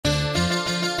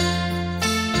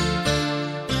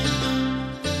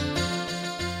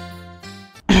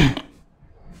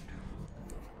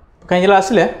കഴിഞ്ഞ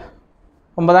ക്ലാസ്സിൽ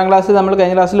 9ാം ക്ലാസ്സിൽ നമ്മൾ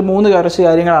കഴിഞ്ഞ ക്ലാസ്സിൽ 3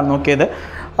 കാര്യങ്ങളാണ് നോക്കിയത്.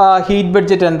 ഹീറ്റ്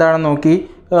ബഡ്ജറ്റ് എന്താണെന്ന് നോക്കി,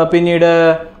 പിന്നീട്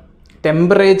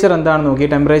ടെമ്പറേച്ചർ എന്താണെന്ന് നോക്കി,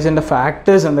 ടെമ്പറേച്ചറിൻ്റെ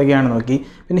ഫാക്ടേഴ്സ് എന്തൊക്കെയാണെന്ന് നോക്കി,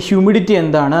 പിന്നെ ഹ്യൂമിഡിറ്റി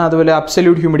എന്താണ്, അതുപോലെ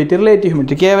അബ്സല്യൂട്ട് ഹ്യൂമിഡിറ്റി, റിലേറ്റീവ്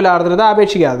ഹ്യൂമിഡിറ്റി, കേവല ആർദ്രത,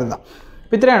 ആപേക്ഷിക ആർദ്രത.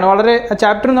 അപ്പോൾ ഇത്രയാണ്. വളരെ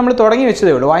ചാപ്റ്റർ നമ്മൾ തുടങ്ങി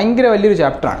വെച്ചതേ ഉള്ളൂ. ഭയങ്കര വലിയൊരു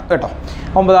ചാപ്റ്ററാണ് കേട്ടോ.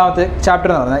 9ാമത്തെ ചാപ്റ്റർ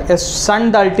എന്ന് പറഞ്ഞാൽ സൺ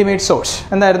ദ അൾട്ടിമേറ്റ് സോഴ്സ്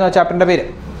എന്നായിരുന്നു ആ ചാപ്റ്ററിൻ്റെ പേര്.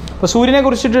 അപ്പോൾ സൂര്യനെ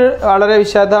കുറിച്ചിട്ട് വളരെ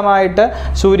വിശദമായിട്ട്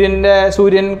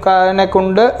സൂര്യനെ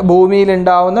കൊണ്ട്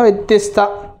ഭൂമിയിലുണ്ടാവുന്ന വ്യത്യസ്ത,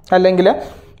 അല്ലെങ്കിൽ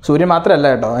സൂര്യൻ മാത്രമല്ല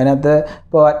കേട്ടോ, അതിനകത്ത്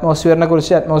ഇപ്പോൾ അറ്റ്മോസ്ഫിയറിനെ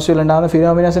കുറിച്ച്, അറ്റ്മോസ്ഫിയറിലുണ്ടാകുന്ന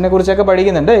ഫിനോമിനസിനെ കുറിച്ചൊക്കെ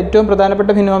പഠിക്കുന്നുണ്ട്. ഏറ്റവും പ്രധാനപ്പെട്ട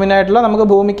ഫിനോമിനായിട്ടുള്ള, നമുക്ക്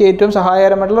ഭൂമിക്ക് ഏറ്റവും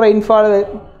സഹായകരമായിട്ടുള്ള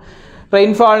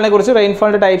റെയിൻഫാളിനെ കുറിച്ച്,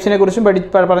 റെയിൻഫാളിൻ്റെ ടൈപ്സിനെ കുറിച്ചും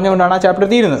പറഞ്ഞുകൊണ്ടാണ് ആ ചാപ്റ്റർ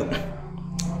തീരുന്നത്.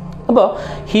 അപ്പോൾ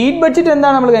ഹീറ്റ് ബഡ്ജറ്റ്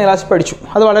എന്താണ് നമ്മൾ കഴിഞ്ഞ ക്ലാസ്സിൽ പഠിച്ചു.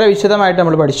 അത് വളരെ വിശദമായിട്ട്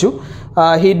നമ്മൾ പഠിച്ചു.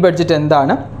 ഹീറ്റ് ബഡ്ജറ്റ്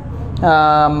എന്താണ്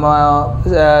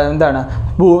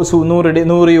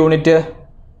 100 യൂണിറ്റ്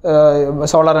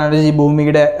സോളാർ എനർജി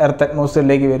ഭൂമിയുടെ എർത്ത്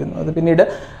അറ്റ്മോസ്ഫിയറിലേക്ക് വരുന്നു. അത് പിന്നീട്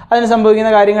അതിന്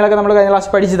സംഭവിക്കുന്ന കാര്യങ്ങളൊക്കെ നമ്മൾ കഴിഞ്ഞ ക്ലാസ്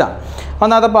പഠിച്ചതാണ്,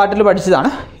 1ാമത്തെ പാർട്ടിൽ പഠിച്ചതാണ്.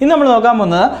 ഇന്ന് നമ്മൾ നോക്കാൻ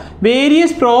പോകുന്നത്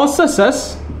various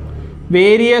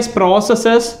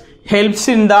processes helps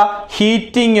in the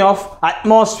heating of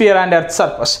atmosphere and earth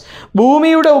surface.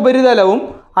 ഭൂമിയുടെ ഉപരിതലവും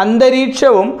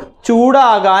അന്തരീക്ഷവും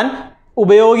ചൂടാകാൻ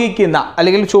ഉപയോഗിക്കുന്ന,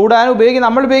 അല്ലെങ്കിൽ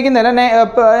നമ്മൾ ഉപയോഗിക്കുന്ന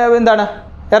എന്താണ്,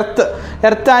 എർത്ത്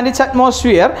ആൻഡ് ഇറ്റ്സ്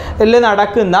അറ്റ്മോസ്ഫിയറിൽ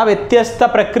നടക്കുന്ന വ്യത്യസ്ത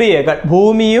പ്രക്രിയകൾ,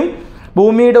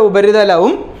 ഭൂമിയുടെ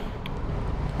ഉപരിതലവും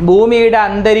ഭൂമിയുടെ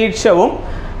അന്തരീക്ഷവും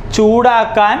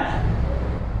ചൂടാക്കാൻ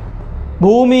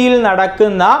ഭൂമിയിൽ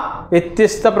നടക്കുന്ന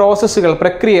വ്യത്യസ്ത പ്രോസസ്സുകൾ,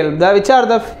 പ്രക്രിയകൾ, which are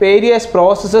the various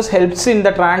processes helps in the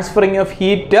transferring of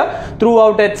heat through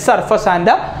out earth surface and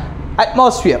the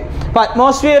atmosphere. അപ്പോൾ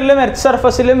അറ്റ്മോസ്ഫിയറിലും എർത്ത്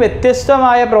സർഫസിലും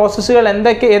വ്യത്യസ്തമായ പ്രോസസ്സുകൾ,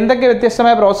 എന്തൊക്കെ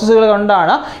വ്യത്യസ്തമായ പ്രോസസ്സുകൾ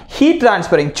കൊണ്ടാണ് ഹീറ്റ്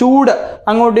ട്രാൻസ്ഫറിങ്, ചൂട്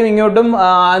അങ്ങോട്ടും ഇങ്ങോട്ടും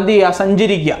എന്ത് ചെയ്യുക,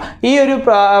 സഞ്ചരിക്കുക. ഈ ഒരു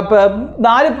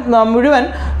മുഴുവൻ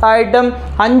ആയിട്ടും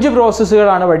 5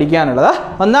 പ്രോസസ്സുകളാണ് പഠിക്കാനുള്ളത്.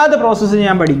 1ാമത്തെ പ്രോസസ്സ്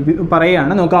ഞാൻ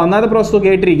പറയുകയാണ്, നോക്കാം. 1ാമത്തെ പ്രോസസ്സ്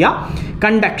കേട്ടിരിക്കുക,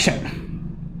 കണ്ടക്ഷൻ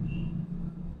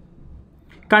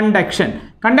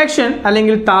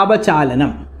അല്ലെങ്കിൽ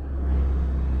താപചാലനം.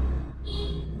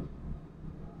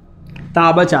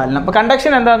 അപ്പോൾ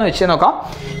കണ്ടക്ഷൻ എന്താണെന്ന് വെച്ച് നോക്കാം.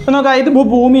 ഇത്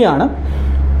ഭൂമിയാണ്,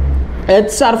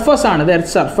 എർത്ത് സർഫസ് ആണ്. ഇത്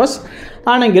എർത്ത് സർഫസ്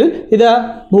ആണെങ്കിൽ ഇത്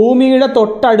ഭൂമിയുടെ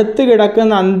തൊട്ടടുത്ത്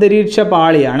കിടക്കുന്ന അന്തരീക്ഷ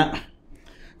പാളിയാണ്.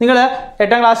 നിങ്ങൾ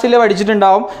 8ാം ക്ലാസ്സിൽ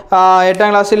പഠിച്ചിട്ടുണ്ടാവും. 8ാം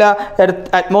ക്ലാസ്സിൽ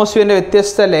അറ്റ്മോസ്ഫിയറിൻ്റെ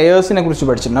വ്യത്യസ്ത ലെയേഴ്സിനെ കുറിച്ച്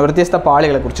പഠിച്ചിട്ടുണ്ട്, വ്യത്യസ്ത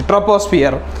പാളികളെ കുറിച്ച്.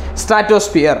 Troposphere,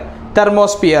 stratosphere,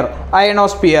 thermosphere,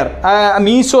 ionosphere,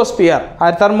 mesosphere,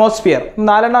 thermosphere.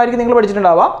 4 ആയിരിക്കും നിങ്ങൾ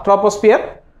പഠിച്ചിട്ടുണ്ടാവുക. ട്രോപ്പോസ്ഫിയർ,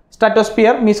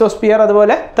 സ്ട്രാറ്റോസ്ഫിയർ, മീസോസ്ഫിയർ,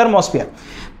 അതുപോലെ തെർമോസ്ഫിയർ.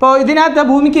 അപ്പോൾ ഇതിനകത്ത്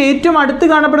ഭൂമിക്ക് ഏറ്റവും അടുത്ത്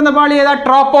കാണപ്പെടുന്ന പാളി ഏതാ?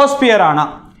 ട്രോപ്പോസ്ഫിയർ ആണ്.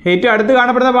 ഏറ്റവും അടുത്ത്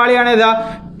കാണപ്പെടുന്ന പാളിയാണ് ഏതാ?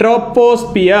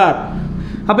 ട്രോപ്പോസ്ഫിയർ.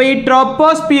 അപ്പോൾ ഈ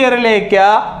ട്രോപ്പോസ്ഫിയറിലേക്ക്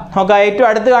നോക്കാം, ഏറ്റവും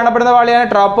അടുത്ത് കാണപ്പെടുന്ന പാളിയാണ്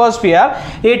ട്രോപ്പോസ്ഫിയർ.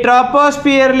 ഈ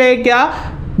ട്രോപ്പോസ്ഫിയറിലേക്ക്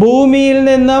ഭൂമിയിൽ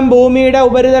നിന്നും, ഭൂമിയുടെ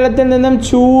ഉപരിതലത്തിൽ നിന്നും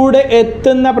ചൂട്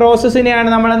എത്തുന്ന പ്രോസസ്സിനെയാണ്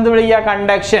നമ്മൾ എന്ത് വിളിക്കുക?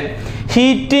 Conduction.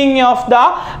 Heating of the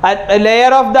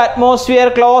layer of the atmosphere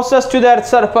closest to the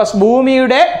earth surface.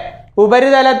 ഭൂമിയുടെ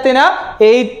ഉപരിതലത്തിന്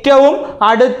ഏറ്റവും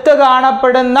അടുത്ത്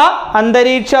കാണപ്പെടുന്ന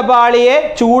അന്തരീക്ഷ പാളിയെ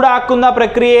ചൂടാക്കുന്ന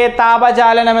പ്രക്രിയയെ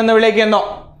താപചാലനം എന്ന് വിളിക്കുന്നു.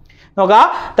 നോക്കാം,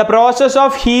 the process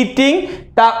of heating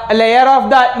the layer of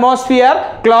the atmosphere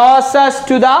closest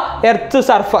to the earth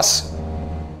surface.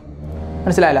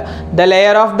 മനസ്സിലായില്ല? The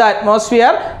layer of the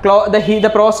atmosphere,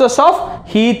 the process of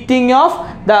heating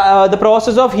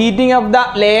of the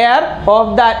layer of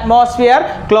the atmosphere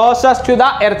closest to the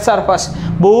earth surface.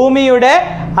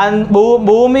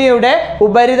 ഭൂമിയുടെ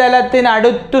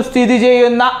ഉപരിതലത്തിനടുത്തു സ്ഥിതി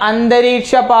ചെയ്യുന്ന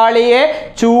അന്തരീക്ഷ പാളിയെ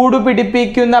ചൂട്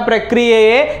പിടിപ്പിക്കുന്ന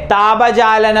പ്രക്രിയയെ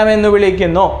താപചാലനം എന്ന്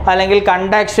വിളിക്കുന്നു, അല്ലെങ്കിൽ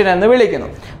കണ്ടക്ഷൻ എന്ന് വിളിക്കുന്നു.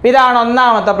 ഇതാണ്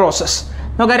 1ാമത്തെ പ്രോസസ്സ്.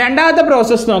 നോക്കാം, 2ാമത്തെ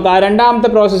പ്രോസസ്സ് നോക്കാം. 2ാമത്തെ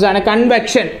പ്രോസസ്സാണ്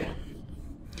കൺവെക്ഷൻ.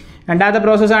 2ാമത്തെ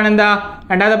പ്രോസസ്സാണ് എന്താ?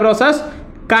 2ാമത്തെ പ്രോസസ്സ്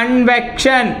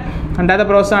കൺവെക്ഷൻ. 2ാമത്തെ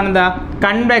പ്രോസസ്സാണ് എന്താ?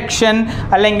 കൺവെക്ഷൻ,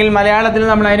 അല്ലെങ്കിൽ മലയാളത്തിൽ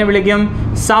നമ്മൾ അതിനെ വിളിക്കും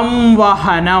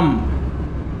സംവഹനം.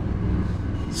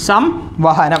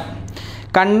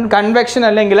 കൺവെക്ഷൻ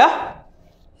അല്ലെങ്കിൽ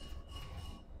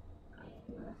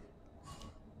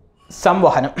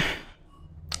സംവഹനം.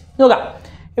 നോക്കാം,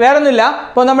 വേറൊന്നുമില്ല.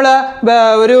 ഇപ്പോൾ നമ്മൾ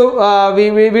ഒരു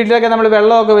വീട്ടിലൊക്കെ നമ്മൾ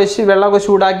വെള്ളമൊക്കെ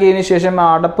ചൂടാക്കിയതിന് ശേഷം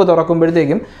അടപ്പ്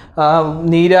തുറക്കുമ്പോഴത്തേക്കും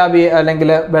നീരാവി അല്ലെങ്കിൽ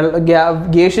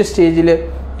ഗ്യാഷ്യസ് സ്റ്റേജിൽ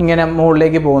ഇങ്ങനെ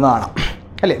മുകളിലേക്ക് പോകുന്നതാണ്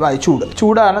അല്ലേ?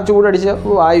 ചൂടടിച്ച്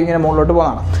വായു ഇങ്ങനെ മുകളിലോട്ട്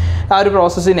പോകുന്നതാണ്. ആ ഒരു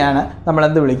പ്രോസസ്സിനെയാണ്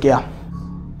നമ്മളെന്ത് വിളിക്കുക?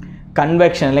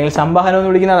 കൺവെക്ഷൻ അല്ലെങ്കിൽ സംവഹനം എന്ന്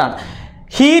വിളിക്കുന്നതാണ്.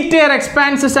 Heat air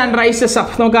എക്സ്പാൻസസ് and rises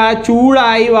up. നമുക്ക് ആ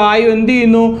ചൂടായി വായു എന്ത്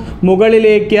ചെയ്യുന്നു?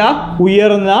 മുകളിലേക്ക്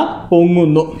ഉയർന്ന്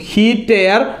പൊങ്ങുന്നു. Heat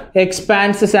air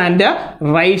എക്സ്പാൻസസ് and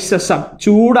rises up.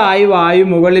 ചൂടായി വായു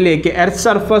മുകളിലേക്ക്, എർത്ത്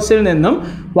സർഫസിൽ നിന്നും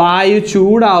വായു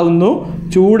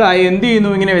ചൂടായി എന്ത്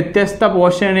ചെയ്യുന്നു? ഇങ്ങനെ വ്യത്യസ്ത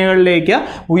പോർഷനുകളിലേക്ക്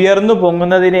ഉയർന്നു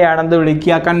പൊങ്ങുന്നതിനെയാണ് എന്ത്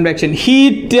വിളിക്കുക? കൺവെക്ഷൻ.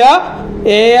 ഹീറ്റ്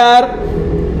എയർ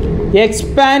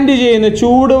എക്സ്പാൻഡ് ചെയ്യുന്നു,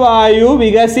 ചൂടുവായു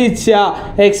വികസിച്ച,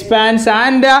 എക്സ്പാൻസ്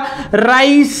ആൻഡ്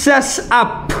റൈസസ്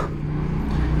അപ്പ്,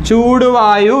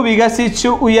 ചൂടുവായു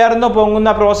വികസിച്ചു ഉയർന്നു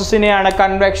പൊങ്ങുന്ന പ്രോസസ്സിനെയാണ്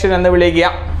കൺവെക്ഷൻ എന്ന് വിളിക്കുക.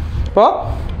 അപ്പോൾ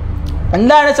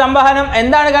എന്താണ് സംവഹനം?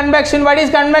 എന്താണ് കൺവെക്ഷൻ? What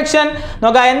is convection?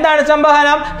 നോക്കാം. എന്താണ്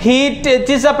സംവഹനം? Heat,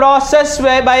 it is A process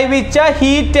by which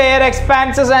heat air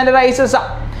എക്സ്പാൻസസ് and rises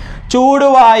up.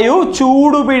 ചൂടുവായു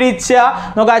ചൂടുപിടിച്ച്,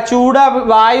 നോക്കാം,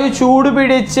 വായു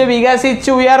ചൂടുപിടിച്ച്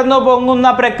വികസിച്ച് ഉയർന്നു പൊങ്ങുന്ന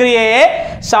പ്രക്രിയയെ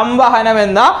സംവഹനം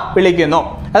എന്ന് വിളിക്കുന്നു.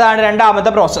 അതാണ്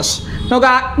രണ്ടാമത്തെ പ്രോസസ്സ്.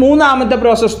 നോക്കാം മൂന്നാമത്തെ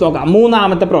പ്രോസസ്സ് നോക്കാം.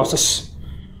 മൂന്നാമത്തെ പ്രോസസ്സ്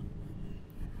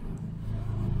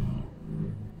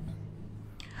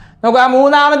നോക്കാം.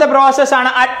 മൂന്നാമത്തെ പ്രോസസ്സാണ്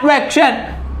അഡ്വെക്ഷൻ.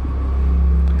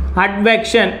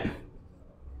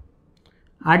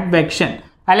 അഡ്വെക്ഷൻ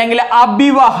അല്ലെങ്കിൽ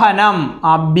അഭിവഹനം.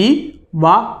 അഭിവഹനം.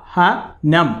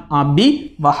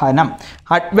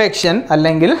 അഡ്വെക്ഷൻ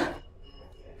അല്ലെങ്കിൽ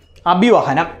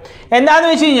അഭിവഹനം എന്താന്ന്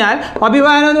വെച്ച് കഴിഞ്ഞാൽ,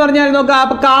 അഭിവഹനം എന്ന് പറഞ്ഞാൽ നോക്കാം,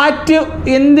 അപ്പം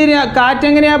കാറ്റ്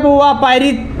എങ്ങനെയാ പോവുക?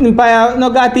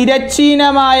 നോക്കാം,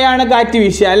 തിരശ്ചീനമായാണ് കാറ്റ്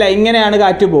വീശുക, അല്ല ഇങ്ങനെയാണ്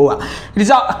കാറ്റ് പോവുക.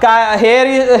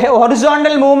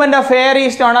 Horizontal movement of air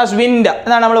is known as wind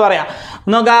എന്നാണ് നമ്മൾ പറയാം.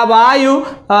 നോക്കാം, വായു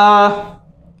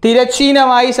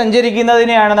തിരശ്ചീനമായി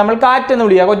സഞ്ചരിക്കുന്നതിനെയാണ് നമ്മൾ കാറ്റെന്ന്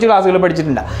വിളിക്കുക. കൊച്ചു ക്ലാസ്സുകൾ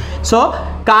പഠിച്ചിട്ടുണ്ട്. സോ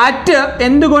കാറ്റ്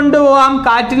എന്ത് കൊണ്ടുപോകാം?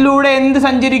 കാറ്റിലൂടെ എന്ത്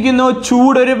സഞ്ചരിക്കുന്നു?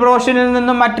 ചൂട് ഒരു പോർഷനിൽ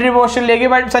നിന്നും മറ്റൊരു പോർഷനിലേക്ക്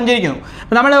സഞ്ചരിക്കുന്നു.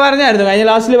 നമ്മൾ പറഞ്ഞായിരുന്നു, കഴിഞ്ഞ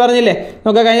ക്ലാസ്സിൽ പറഞ്ഞില്ലേ?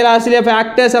 നമുക്ക് കഴിഞ്ഞ ക്ലാസ്സിലെ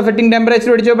ഫാക്ടേഴ്സ് അഫക്റ്റിംഗ് ടെമ്പറേച്ചർ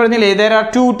പഠിച്ചപ്പോൾ പറഞ്ഞില്ലേ, there are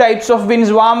two types of winds,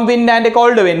 warm wind and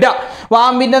cold wind.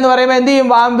 Warm wind എന്ന് പറയുമ്പോൾ എന്ത് ചെയ്യും?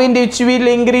 Warm wind which will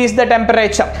increase the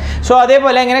temperature. So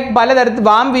അതേപോലെ ഇങ്ങനെ പലതരത്തിൽ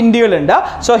warm വിൻഡുകളുണ്ട്.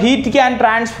 So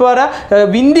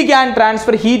wind can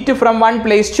transfer heat from one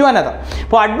place to another.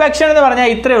 അപ്പോൾ advection എന്ന് പറഞ്ഞാൽ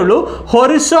ഇത്രയേ ഉള്ളൂ.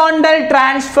 Horizontal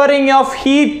transferring of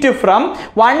heat from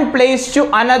one place to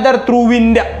another through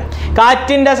wind.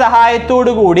 കാറ്റിൻ്റെ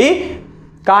സഹായത്തോടുകൂടി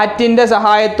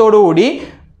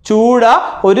ചൂട്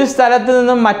ഒരു സ്ഥലത്ത്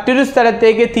നിന്നും മറ്റൊരു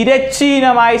സ്ഥലത്തേക്ക്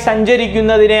തിരശ്ചീനമായി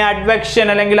സഞ്ചരിക്കുന്നതിനെ അഡ്വെക്ഷൻ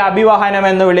അല്ലെങ്കിൽ അഭിവഹനം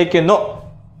എന്ന് വിളിക്കുന്നു.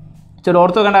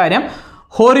 ഓർത്തു വെക്കേണ്ട കാര്യം,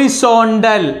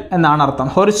 ഹൊറിസോണ്ടൽ എന്നാണ് അർത്ഥം.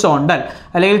 ഹൊറിസോണ്ടൽ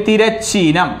അല്ലെങ്കിൽ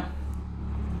തിരശ്ചീനം.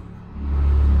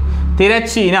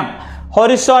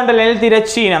 ഹൊറിസോണ്ടൽ അല്ലെങ്കിൽ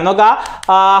തിരശ്ചീനം. നോക്കാം,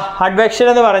 അഡ്വെക്ഷൻ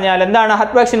എന്ന് പറഞ്ഞാൽ എന്താണ്?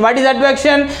 Advection, what is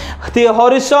advection? The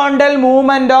horizontal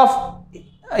movement of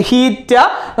heat.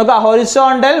 നോക്കാം,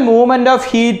 horizontal movement of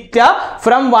heat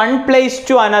from one place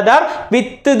to another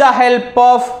with the help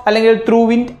of അല്ലെങ്കിൽ ത്രൂ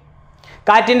വിൻഡ്.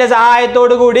 കാറ്റിന്റെ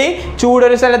സഹായത്തോടു കൂടി ചൂട്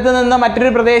ഒരു സ്ഥലത്ത് നിന്ന്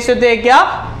മറ്റൊരു പ്രദേശത്തേക്ക്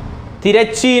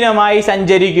തിരശ്ചീനമായി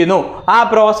സഞ്ചരിക്കുന്നു. ആ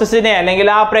പ്രോസസ്സിനെ അല്ലെങ്കിൽ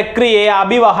ആ പ്രക്രിയയെ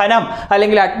അഭിവഹനം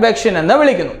അല്ലെങ്കിൽ അഡ്വെക്ഷൻ എന്ന്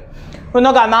വിളിക്കുന്നു.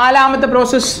 നോക്കാം, നാലാമത്തെ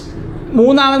പ്രോസസ്സ്.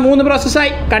 മൂന്ന്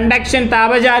പ്രോസസ്സായി. Conduction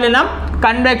താപചാലനം,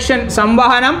 convection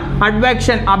സംവഹനം,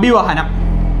 advection അഭിവഹനം.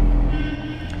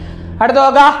 അടുത്ത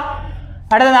നോക്കാം,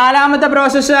 അടുത്ത നാലാമത്തെ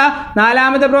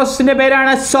പ്രോസസ്സിന്റെ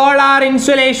പേരാണ് സോളാർ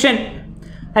ഇൻസുലേഷൻ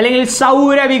അല്ലെങ്കിൽ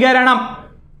സൗരവികരണം.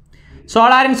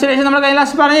 സോളാർ ഇൻസുലേഷൻ നമ്മൾ കഴിഞ്ഞ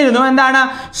ക്ലാസ് പറഞ്ഞിരുന്നു. എന്താണ്?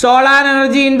 Solar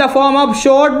energy in the form of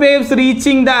short waves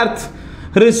reaching the earth.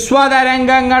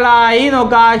 ഹ്രസ്വതരംഗങ്ങളായി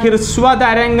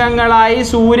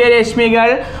സൂര്യരശ്മികൾ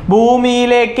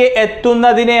ഭൂമിയിലേക്ക്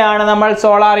എത്തുന്നതിനെയാണ് നമ്മൾ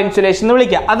സോളാർ ഇൻസുലേഷൻ എന്ന്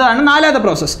വിളിക്കുക. അതാണ് നാലാമത്തെ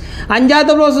പ്രോസസ്സ്.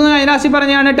 അഞ്ചാമത്തെ പ്രോസസ്സ് കഴിഞ്ഞ ക്ലാസ്സിൽ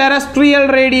പറഞ്ഞാണ് ടെറസ്ട്രിയൽ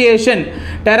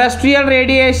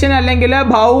റേഡിയേഷൻ അല്ലെങ്കിൽ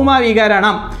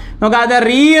ഭൗമവികരണം. നോക്കാം, അത്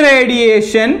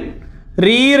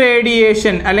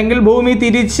റീറേഡിയേഷൻ അല്ലെങ്കിൽ ഭൂമി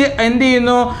തിരിച്ച് എന്ത്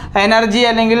ചെയ്യുന്നു? എനർജി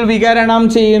അല്ലെങ്കിൽ വികരണം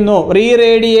ചെയ്യുന്നു.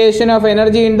 റീറേഡിയേഷൻ of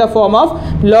energy in the form of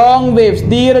long waves.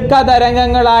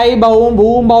 ദീർഘതരംഗങ്ങളായി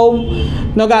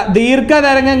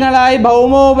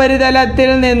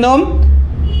ഭൗമോപരിതലത്തിൽ നിന്നും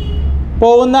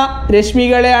പോകുന്ന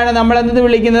രശ്മികളെയാണ് നമ്മൾ എന്ത്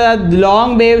വിളിക്കുന്നത്?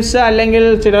 ലോങ് വേവ്സ് അല്ലെങ്കിൽ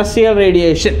ടെറസ്ട്രിയൽ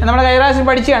റേഡിയേഷൻ. നമ്മൾ കഴിഞ്ഞ ക്ലാസ്സിൽ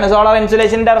പഠിച്ചതാണ് സോളാർ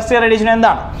ഇൻസുലേഷൻ, ടെറസ്ട്രിയൽ റേഡിയേഷൻ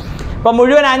എന്താണ്. അപ്പോൾ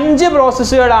മുഴുവൻ 5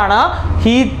 പ്രോസസ്സുകളാണ്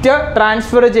ഹീറ്റ്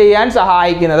ട്രാൻസ്ഫർ ചെയ്യാൻ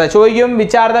സഹായിക്കുന്നത്. ചോദിക്കും,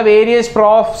 which are the various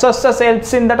processes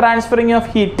helps in the transferring of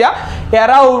heat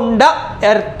around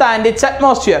earth and it's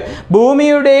atmosphere.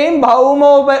 ഭൂമിയുടെയും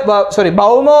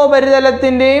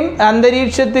ഭൗമോപരിതലത്തിൻ്റെയും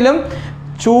അന്തരീക്ഷത്തിലും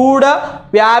ചൂട്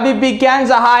വ്യാപിപ്പിക്കാൻ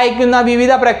സഹായിക്കുന്ന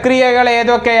വിവിധ പ്രക്രിയകൾ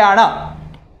ഏതൊക്കെയാണ്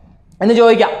എന്ന്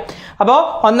ചോദിക്കാം. അപ്പോൾ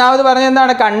ഒന്നാമത് പറഞ്ഞ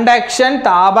എന്താണ്? Conduction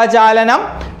താപചാലനം.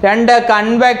 2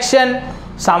 convection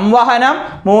സംവഹനം,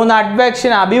 3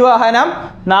 advection അഭിവഹനം,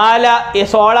 4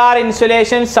 solar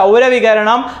insulation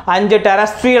സൗരവികരണം, 5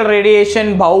 terrestrial radiation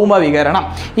ഭൗമവികരണം.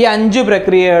 ഈ 5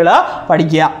 പ്രക്രിയകൾ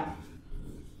പഠിക്കുക.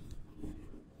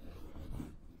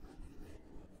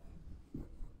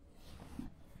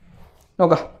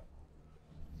 നോക്കാം,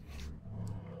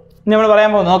 നമ്മൾ പറയാൻ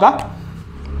പോകുന്നത് നോക്കാം.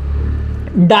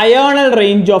 ഡയോണൽ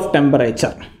range of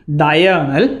temperature.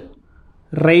 ഡയോണൽ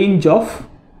range of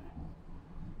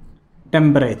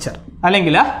temperature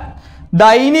അല്ലെങ്കിൽ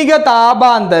ദൈനിക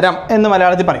താപാന്തരം എന്ന്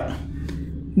മലയാളത്തിൽ പറയും.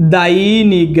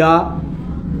 ദൈനിക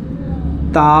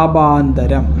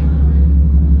താപാന്തരം.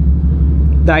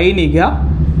 ദൈനിക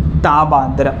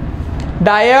താപാന്തരം.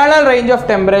 ഡയോണൽ റേഞ്ച് ഓഫ്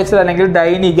ടെമ്പറേച്ചർ അല്ലെങ്കിൽ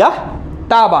ദൈനിക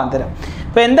താപാന്തരം.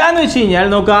 അപ്പോൾ എന്താണെന്ന് വെച്ച് കഴിഞ്ഞാൽ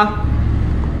നോക്കാം,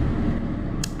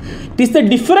 it is the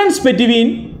difference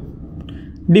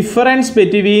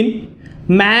between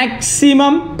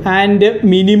maximum and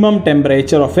minimum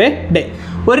temperature of A day.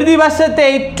 ഒരു ദിവസത്തെ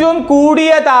ഏറ്റവും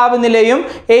കൂടിയ താപനിലയും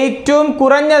ഏറ്റവും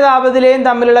കുറഞ്ഞ താപനിലയും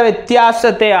തമ്മിലുള്ള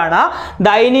വ്യത്യാസത്തെയാണ്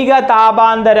ദൈനിക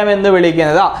താപാന്തരം എന്ന്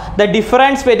വിളിക്കുന്നത്. The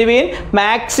difference between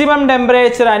maximum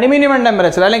temperature and minimum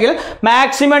temperature അല്ലെങ്കിൽ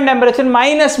maximum temperature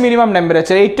minus minimum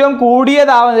temperature. ഏറ്റവും കൂടിയ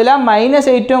താപനില മൈനസ്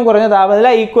ഏറ്റവും കുറഞ്ഞ താപനില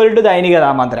ഈക്വൽ ടു ദൈനിക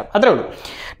താപാന്തരം. അത്രേ ഉള്ളൂ.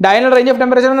 ഡയനൽ റേഞ്ച് ഓഫ്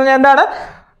ടെമ്പറേച്ചർ എന്ന് പറഞ്ഞാൽ എന്താണ്?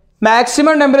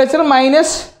 Maximum temperature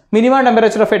minus minimum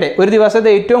temperature of A day. ഒരു ദിവസത്തെ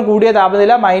ഏറ്റവും കൂടിയ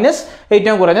താപനില മൈനസ്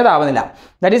ഏറ്റവും കുറഞ്ഞ താപനില.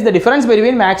 That is the difference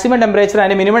between maximum temperature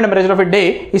and minimum temperature of A day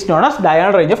is known as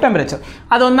ഡയനൽ range of temperature.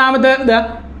 അത് ഒന്നാമത്തെ.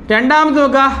 രണ്ടാമത്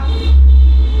നോക്കുക,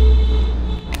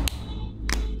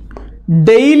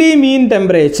 ഡെയിലി മീൻ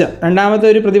ടെമ്പറേച്ചർ. രണ്ടാമത്തെ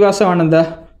ഒരു പ്രതിഭാസമാണ് എന്ത്?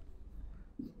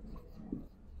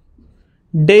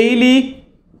 ഡെയിലി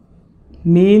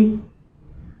മീൻ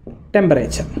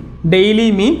ടെമ്പറേച്ചർ. ഡെയിലി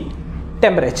മീൻ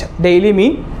ടെമ്പറേച്ചർ. ഡെയിലി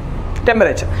മീൻ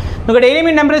ടെമ്പറേച്ചർ. നമുക്ക് ഡെയിലി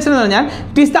മീൻ ടെമ്പറേച്ചർ എന്ന് പറഞ്ഞാൽ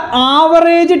it is the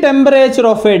average temperature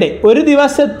of A day. ഒരു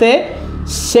ദിവസത്തെ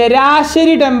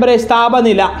ശരാശരി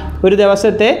താപനില. ഒരു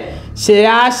ദിവസത്തെ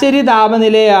ശരാശരി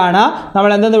താപനിലയാണ്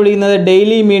നമ്മൾ എന്തെന്ന് വിളിക്കുന്നത്?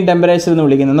 ഡെയിലി മീൻ ടെമ്പറേച്ചർ എന്ന്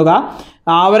വിളിക്കുന്നത്. നോക്കുക,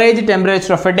 average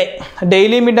temperature of A day.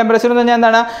 Daily mean temperature എന്ന് പറഞ്ഞാൽ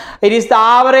എന്താണ്? It is the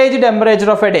average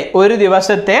temperature of A day. ഒരു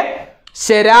ദിവസത്തെ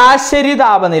ശരാശരി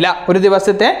താപനില. ഒരു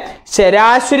ദിവസത്തെ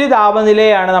ശരാശരി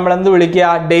താപനിലയാണ് നമ്മൾ എന്ത് വിളിക്കുക?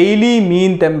 ഡെയിലി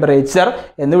മീൻ ടെമ്പറേച്ചർ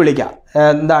എന്ന് വിളിക്കുക.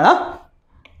 എന്താണ്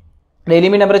ഡെയിലി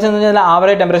മീൻ ടെമ്പറേച്ചർ എന്ന് പറഞ്ഞാൽ?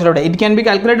 Average temperature off day. It can be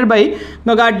calculated by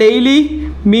നോക്കുക, daily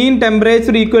mean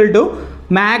temperature equal to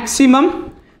maximum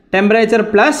temperature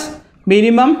plus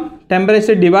minimum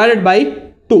temperature divided by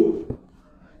 2.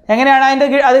 എങ്ങനെയാണ്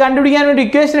അത് കണ്ടുപിടിക്കാൻ വേണ്ടി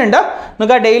ഇക്വേഷൻ ഉണ്ട്.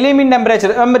 നമുക്ക് ഡെയിലി മീൻ ടെമ്പറേച്ചർ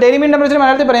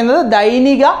മലയാളത്തിൽ പറയുന്നത്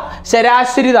ദൈനിക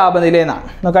ശരാശരി താപനില എന്നാണ്.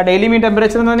 നമുക്ക് ഡെയിലി മീൻ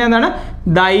ടെമ്പറേച്ചർ എന്ന് പറഞ്ഞാൽ എന്താണ്?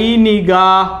 ദൈനിക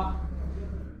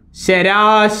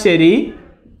ശരാശരി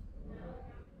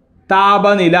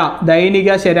താപനില. ദൈനിക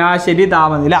ശരാശരി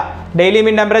താപനില. ഡെയിലി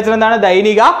മീൻ ടെമ്പറേച്ചർ എന്താണ്?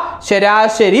 ദൈനിക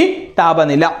ശരാശരി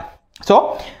താപനില. സോ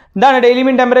എന്താണ് ഡെയിലി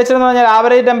മീൻ ടെമ്പറേച്ചർ എന്ന് പറഞ്ഞാൽ?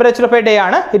 Average temperature of A day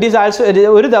ആണ്. ഇറ്റ് ഈസ് ആൾസോ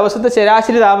ഒരു ദിവസത്തെ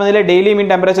ശരാശരി താപനില ഡെയിലി മീൻ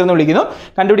ടെമ്പറേച്ചർ എന്ന് വിളിക്കുന്നു.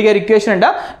 കണ്ടുപിടിക്കാൻ ഇക്വേഷൻ ഉണ്ട്.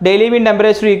 Daily mean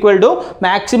temperature equal to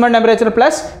maximum temperature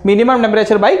plus minimum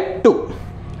temperature by 2.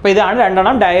 അപ്പോൾ ഇതാണ്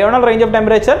രണ്ടെണ്ണം. ഡയോണൽ റേഞ്ച് ഓഫ്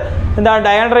ടെമ്പറേച്ചർ. എന്താണ്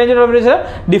ഡയോണൽ range of temperature?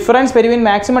 Difference between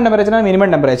maximum temperature and minimum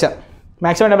temperature.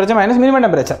 Maximum temperature minus minimum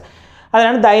temperature.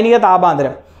 അതാണ് ദൈനിക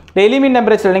താപാന്തരം. Daily മീൻ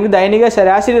temperature അല്ലെങ്കിൽ ദൈനിക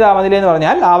ശരാശരി താപനില എന്ന്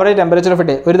പറഞ്ഞാൽ average temperature of A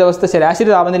day. ഒരു ദിവസത്തെ ശരാശരി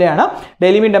താപനിലയാണ്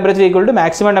daily mean temperature equal to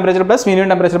maximum temperature plus minimum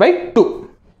temperature by 2.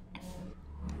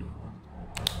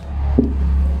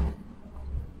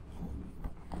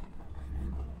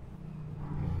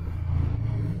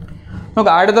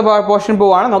 നോക്കാം, അടുത്ത പോർഷൻ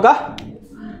പോവാണ്. നോക്കാം,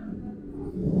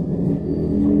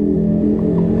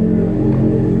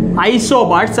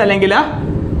 ഐസോബാർട്സ് അല്ലെങ്കിൽ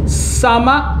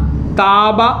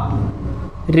സമതാപ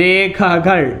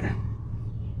രേഖകൾ.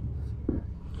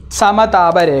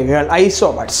 സമതാപരേഖകൾ,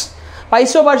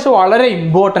 ഐസോബാർട്സ് വളരെ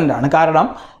ഇമ്പോർട്ടൻ്റ് ആണ്. കാരണം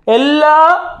എല്ലാ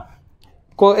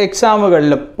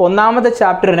എക്സാമുകളിലും ഒന്നാമത്തെ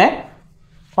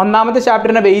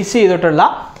ചാപ്റ്ററിനെ ബേസ് ചെയ്തിട്ടുള്ള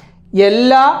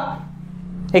എല്ലാ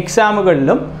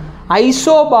എക്സാമുകളിലും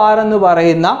ഐസോബാർ എന്ന്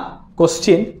പറയുന്ന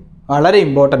ക്വസ്റ്റ്യൻ വളരെ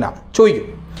ഇമ്പോർട്ടൻ്റ് ആണ്. ചോദിക്കും.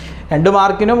 2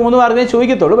 മാർക്കിനോ 3 മാർക്കിനോ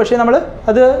ചോദിക്കത്തുള്ളൂ. പക്ഷേ നമ്മൾ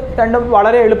അത് രണ്ടും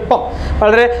വളരെ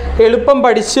എളുപ്പം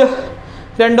പഠിച്ച്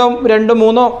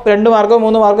 2 മാർക്കോ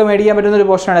 3 മാർക്കോ മേടിക്കാൻ പറ്റുന്ന ഒരു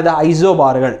പോർഷനാണ് ഇത്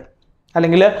ഐസോബാറുകൾ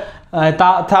അല്ലെങ്കിൽ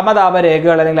സമതാപ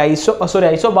രേഖകൾ അല്ലെങ്കിൽ ഐസോബാർ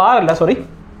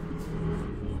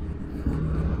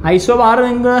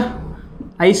നിങ്ങൾക്ക്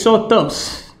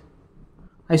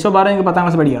ഐസോബാർ നിങ്ങൾക്ക് 10ാം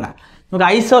ക്ലാസ് പഠിക്കണം. നമുക്ക്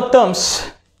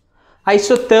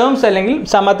ഐസോതേംസ് അല്ലെങ്കിൽ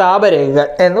സമതാപ രേഖകൾ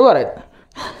എന്ന് പറയും.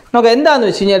 നമുക്ക് എന്താണെന്ന്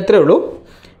വെച്ച് കഴിഞ്ഞാൽ ഇത്രയേ ഉള്ളൂ.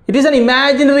 It is an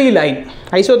imaginary line.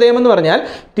 ഐസോതേം എന്ന് പറഞ്ഞാൽ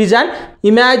it is an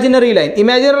imaginary line.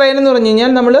 Imaginary line എന്ന് പറഞ്ഞു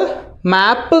കഴിഞ്ഞാൽ നമ്മൾ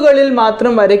മാപ്പുകളിൽ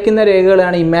മാത്രം വരയ്ക്കുന്ന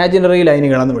രേഖകളാണ് ഇമാജിനറി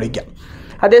ലൈനുകളെന്ന് വിളിക്കുക.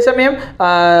 അതേസമയം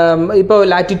ഇപ്പോൾ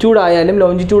ലാറ്റിറ്റ്യൂഡ് ആയാലും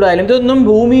ലോഞ്ചിറ്റ്യൂഡ് ആയാലും ഇതൊന്നും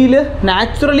ഭൂമിയിൽ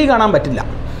നാച്ചുറലി കാണാൻ പറ്റില്ല.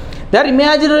 There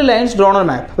imaginary lines drawn on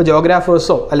മാപ്പ്. ഇപ്പോൾ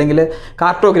ജോഗ്രാഫേഴ്സോ അല്ലെങ്കിൽ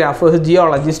കാർട്ടോഗ്രാഫേഴ്സ്,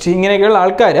 ജിയോളജിസ്റ്റ് ഇങ്ങനെയൊക്കെയുള്ള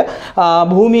ആൾക്കാർ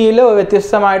ഭൂമിയിൽ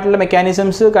വ്യത്യസ്തമായിട്ടുള്ള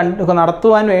മെക്കാനിസംസ്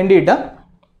നടത്തുവാൻ വേണ്ടിയിട്ട്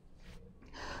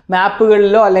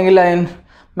മാപ്പുകളിലോ അല്ലെങ്കിൽ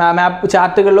മാപ്പ്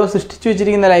ചാർട്ടുകളിലോ സൃഷ്ടിച്ചു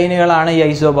വെച്ചിരിക്കുന്ന ലൈനുകളാണ് ഈ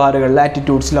ഐസോബാറുകൾ,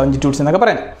 ലാറ്റിറ്റ്യൂഡ്സ്, ലോഞ്ചിറ്റ്യൂഡ്സ് എന്നൊക്കെ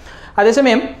പറയുന്നത്.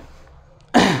 അതേസമയം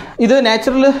ഇത്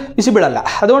നാച്ചുറൽ വിസിബിൾ അല്ല.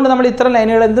 അതുകൊണ്ട് നമ്മൾ ഇത്തരം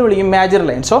ലൈനുകൾ എന്ത് വിളിക്കും? Imaginary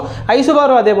line. സോ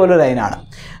ഐസോബാറും അതേപോലെ ഒരു ലൈനാണ്.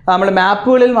 നമ്മൾ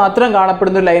മാപ്പുകളിൽ മാത്രം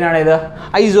കാണപ്പെടുന്ന ഒരു ലൈനാണ് ഇത്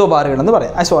ഐസോബാറുകൾ എന്ന്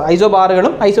പറയാം.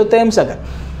 ഐസോബാറുകളും ഐസോതേംസൊക്കെ.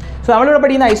 സോ നമ്മളിവിടെ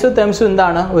പഠിക്കുന്ന ഐസോതേംസ്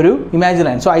എന്താണ്? ഒരു imaginary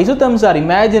line. So isotherms R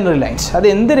imaginary lines. അത്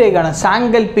എന്ത് രേഖയാണ്?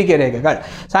 സാങ്കല്പിക രേഖകൾ.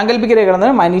 സാങ്കല്പിക രേഖകൾ എന്ന്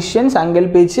പറഞ്ഞാൽ മനുഷ്യൻ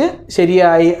സങ്കല്പിച്ച്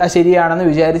ശരിയാണെന്ന്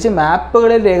വിചാരിച്ച്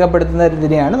മാപ്പുകളിൽ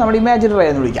രേഖപ്പെടുത്തുന്നതിനെയാണ് നമ്മൾ ഇമാജിനറി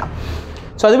എന്ന് വിളിക്കാം.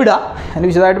 സോ അത് വിടുക, അതിന്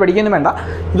വിശദമായിട്ട് പഠിക്കൊന്നും വേണ്ട.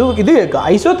 ഇത് കേൾക്കുക.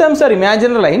 Isotherms R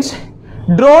imaginary lines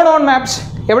drawn on maps.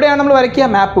 എവിടെയാണ് നമ്മൾ വരയ്ക്കുക?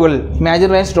 മാപ്പുകളിൽ.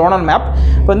 ഇമാജിനറി ലൈൻസ് ഡ്രോൺ ഓൺ മാപ്പ്.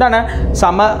 അപ്പോൾ എന്താണ്?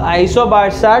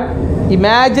 Isobars R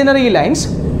imaginary lines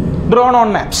drawn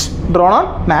on maps. Drone on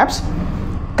maps.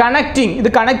 Connecting. ഇത്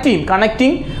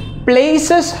connecting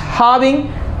places having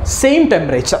same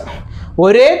temperature.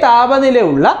 ഒരേ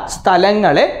താപനിലയുള്ള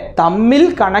സ്ഥലങ്ങളെ തമ്മിൽ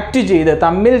കണക്റ്റ് ചെയ്ത്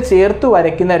തമ്മിൽ ചേർത്ത്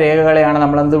വരയ്ക്കുന്ന രേഖകളെയാണ്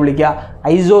നമ്മളെന്ത് വിളിക്കുക?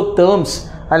 ഐസോതേംസ്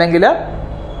അല്ലെങ്കിൽ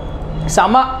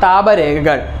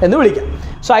സമതാപരേഖകൾ എന്ന് വിളിക്കാം.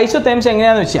 സോ ഐസോതേംസ്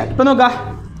എങ്ങനെയാണെന്ന് വെച്ചാൽ ഇപ്പോൾ നോക്കാം.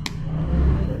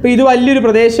 ഇപ്പോൾ ഇത് വലിയൊരു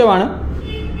പ്രദേശമാണ്.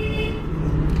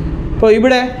 ഇപ്പോൾ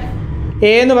ഇവിടെ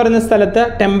എ എന്ന് പറയുന്ന സ്ഥലത്ത്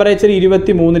ടെമ്പറേച്ചർ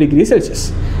 23 ഡിഗ്രി സെൽഷ്യസ്,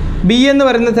 ബി എന്ന്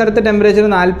പറയുന്ന സ്ഥലത്ത് ടെമ്പറേച്ചർ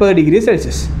 40 ഡിഗ്രി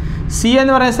സെൽഷ്യസ്, സി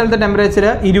എന്ന് പറയുന്ന സ്ഥലത്ത് ടെമ്പറേച്ചർ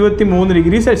 23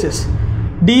 ഡിഗ്രി സെൽഷ്യസ്,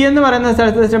 ഡി എന്ന് പറയുന്ന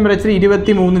സ്ഥലത്ത് ടെമ്പറേച്ചർ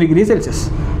 23 ഡിഗ്രി സെൽഷ്യസ്,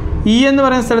 ഇ എന്ന്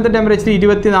പറയുന്ന സ്ഥലത്ത് ടെമ്പറേച്ചർ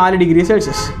 24 ഡിഗ്രി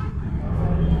സെൽഷ്യസ്,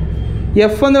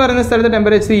 എഫ് എന്ന് പറയുന്ന സ്ഥലത്ത്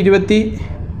ടെമ്പറേച്ചർ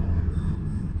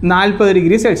 40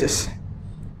 ഡിഗ്രി സെൽഷ്യസ്,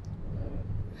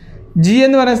 ജി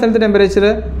എന്ന് പറയുന്ന സ്ഥലത്ത് ടെമ്പറേച്ചർ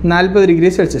 40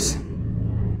 ഡിഗ്രി സെൽഷ്യസ്,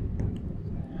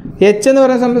 എച്ച് എന്ന്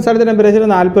പറയുന്ന സ്ഥലത്ത് ടെമ്പറേച്ചർ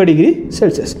 40 ഡിഗ്രി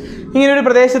സെൽഷ്യസ്. ഇങ്ങനെ ഒരു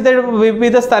പ്രദേശത്തെ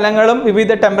വിവിധ സ്ഥലങ്ങളും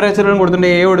വിവിധ ടെമ്പറേച്ചറുകളും കൊടുത്തിട്ടുണ്ട്.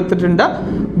 എ കൊടുത്തിട്ടുണ്ട്,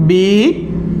 B,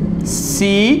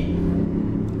 C,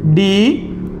 D,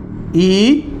 E,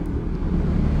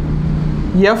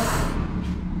 F,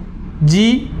 G,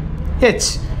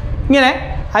 H. ഇങ്ങനെ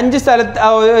 5 സ്ഥലത്ത്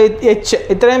എച്ച്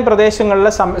ഇത്രയും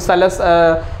പ്രദേശങ്ങളിലെ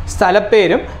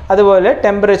സ്ഥലപ്പേരും അതുപോലെ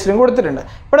ടെമ്പറേച്ചറും കൊടുത്തിട്ടുണ്ട്.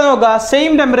 ഇവിടെ നോക്കുക,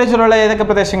 സെയിം ടെമ്പറേച്ചറുള്ള ഏതൊക്കെ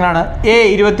പ്രദേശങ്ങളാണ്? എ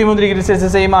 23 ഡിഗ്രി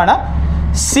സെൽഷ്യസ് സെയിം ആണ്,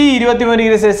 സി 23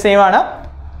 ഡിഗ്രി സെൽഷ്യസ് സെയിം ആണ്,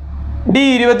 ഡി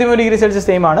 23 ഡിഗ്രി സെൽഷ്യസ്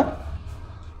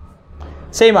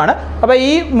സെയിം ആണ്. അപ്പോൾ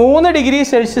ഈ 3 ഡിഗ്രി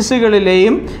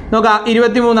സെൽഷ്യസുകളിലെയും നോക്കുക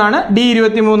 23 ആണ്, ഡി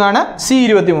 23 ആണ്, സി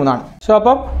 23 ആണ്. സോ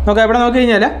അപ്പം നോക്കാം, ഇവിടെ നോക്കി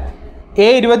കഴിഞ്ഞാൽ എ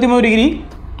 23 ഡിഗ്രി,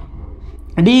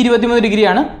 ഡി 23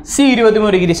 ഡിഗ്രിയാണ്, സി 23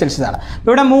 ഡിഗ്രി സെൽഷ്യസ് ആണ്.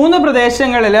 അപ്പോൾ ഇവിടെ 3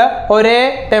 പ്രദേശങ്ങളിൽ ഒരേ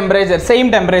ടെമ്പറേച്ചർ, സെയിം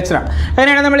ടെമ്പറേച്ചറാണ്.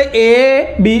 അങ്ങനെയാണ് നമ്മൾ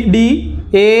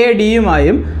എ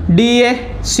ഡിയുമായും ഡി എ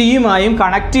സിയുമായും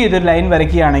കണക്ട് ചെയ്തൊരു ലൈൻ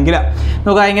വരയ്ക്കുകയാണെങ്കിൽ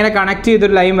നോക്കുക, ഇങ്ങനെ കണക്ട്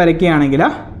ചെയ്തൊരു ലൈൻ വരയ്ക്കുകയാണെങ്കിൽ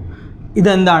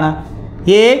ഇതെന്താണ്?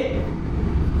 എ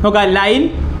നോക്കുക, line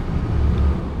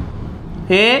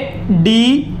A D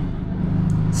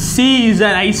C is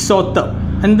an ഐസോതേം.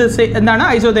 എന്താണ്?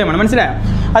 ഐസോതേമാണ്. മനസ്സിലായോ?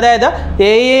 അതായത്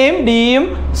എയും ഡിയും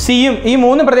സിയും ഈ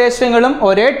 3 പ്രദേശങ്ങളും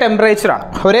ഒരേ ടെമ്പറേച്ചറാണ്,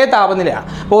 ഒരേ താപനിലയാണ്.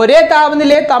 അപ്പോൾ ഒരേ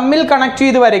താപനിലയെ തമ്മിൽ കണക്ട്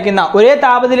ചെയ്ത് വരയ്ക്കുന്ന, ഒരേ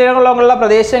താപനിലകളുള്ള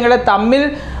പ്രദേശങ്ങളെ തമ്മിൽ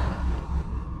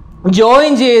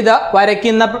ജോയിൻ ചെയ്ത്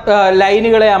വരയ്ക്കുന്ന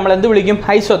ലൈനുകളെ നമ്മൾ എന്ത് വിളിക്കും?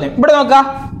 ഐസോതേം. ഇവിടെ നോക്കാം,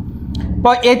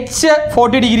 ഇപ്പോൾ എച്ച്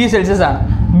 40 ഡിഗ്രി സെൽഷ്യസ് ആണ്,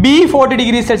 ബി 40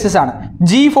 ഡിഗ്രി സെൽഷ്യസ് ആണ്,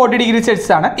 ജി 40 ഡിഗ്രി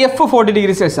സെൽഷ്യസ് ആണ്, എഫ് 40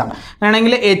 ഡിഗ്രി സെൽഷ്യസ് ആണ്.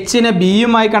 വേണമെങ്കിൽ എച്ചിനെ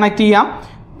ബിയുമായി കണക്ട് ചെയ്യാം,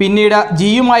 പിന്നീട്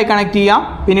ജിയുമായി കണക്ട് ചെയ്യാം,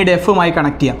 പിന്നീട് എഫുമായി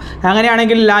കണക്ട് ചെയ്യാം.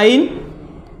 അങ്ങനെയാണെങ്കിൽ line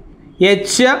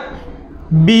H,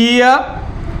 B,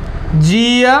 G,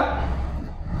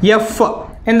 F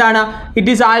എന്താണ്?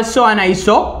 It is also an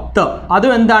ഐസോതേം.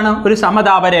 അതും എന്താണ്? ഒരു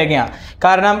സമതാപരേഖയാണ്.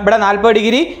 കാരണം ഇവിടെ 40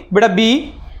 ഡിഗ്രി, ഇവിടെ ബി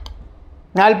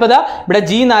 40, ഇവിടെ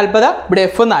ജി 40, ഇവിടെ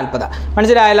എഫ് 40.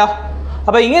 മനസ്സിലായല്ലോ?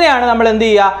 അപ്പോൾ ഇങ്ങനെയാണ് നമ്മൾ എന്ത്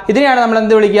ചെയ്യുക? ഇതിനെയാണ് നമ്മൾ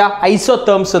എന്ത് വിളിക്കുക?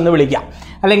 ഐസോതേംസ് എന്ന് വിളിക്കുക,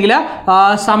 അല്ലെങ്കിൽ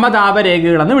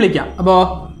സമതാപരേഖകളെന്ന് വിളിക്കാം. അപ്പോൾ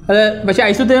അത് പക്ഷേ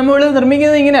ഐസോതേമുകൾ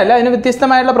നിർമ്മിക്കുന്നത് ഇങ്ങനെയല്ല, അതിന്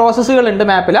വ്യത്യസ്തമായിട്ടുള്ള പ്രോസസ്സുകളുണ്ട്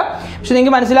മാപ്പിൽ. പക്ഷേ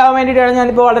നിങ്ങൾക്ക് മനസ്സിലാവാൻ വേണ്ടിയിട്ടാണ്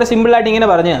ഞാനിപ്പോൾ വളരെ സിമ്പിളായിട്ട് ഇങ്ങനെ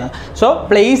പറഞ്ഞു തന്നത്. സോ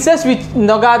പ്ലേസസ് വിച്ച്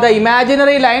നോക്കുക, the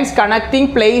imaginary lines connecting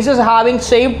places having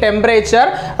same temperature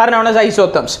R known as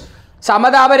isotherms.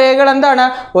 സമതാപരേഖകൾ എന്താണ്?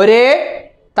 ഒരേ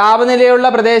താപനിലയുള്ള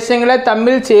പ്രദേശങ്ങളെ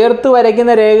തമ്മിൽ ചേർത്ത്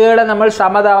വരയ്ക്കുന്ന രേഖകളെ നമ്മൾ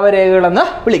സമതാപരേഖകളെന്ന്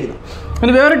വിളിക്കുന്നു.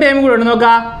 ഇനി വേറൊരു ടൈം കൂടെ ഉണ്ട്,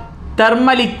 നോക്കുക,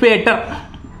 തെർമൽ ഇക്വേറ്റർ.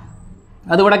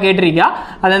 അതുകൂടെ കേട്ടിരിക്കുക.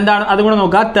 അതെന്താണ്? അതുകൂടെ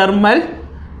നോക്കുക. തെർമൽ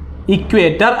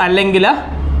ഇക്വേറ്റർ അല്ലെങ്കിൽ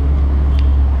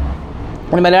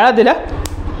മലയാളത്തിൽ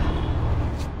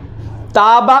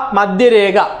താപ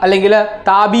മധ്യരേഖ അല്ലെങ്കിൽ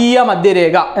താപീയ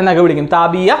മധ്യരേഖ എന്നൊക്കെ വിളിക്കും.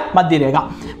 താപീയ മധ്യരേഖ.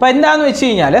 അപ്പോൾ എന്താണെന്ന് വെച്ച്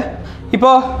കഴിഞ്ഞാൽ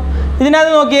ഇപ്പോൾ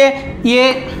ഇതിനകത്ത് നോക്കിയേ,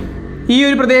 ഈ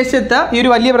ഒരു പ്രദേശത്ത്, ഈ ഒരു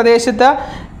വലിയ പ്രദേശത്ത്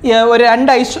ഒരു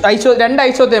രണ്ട്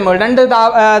ഐസോതേമുകൾ, രണ്ട്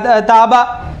താപ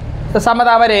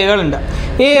സമതാപ രേഖകളുണ്ട്.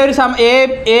 എ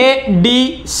ഡി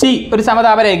സി ഒരു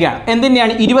സമതാപ രേഖയാണ്.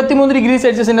 എന്തിൻ്റെയാണ്? 23 ഡിഗ്രി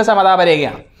സെൽഷ്യസിൻ്റെ സമതാപ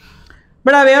രേഖയാണ്.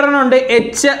 ഇവിടെ വേറൊരെണ്ണമുണ്ട്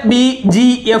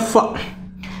HBGF.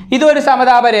 ഇതൊരു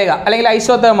സമതാപ രേഖ അല്ലെങ്കിൽ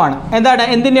ഐസോതേമാണ്.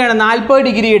 എന്തിൻ്റെയാണ്?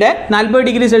 40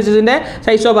 degree സെൽഷ്യസിൻ്റെ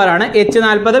ഐസോബാറാണ്.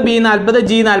 H40, B40,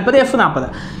 G40, F40.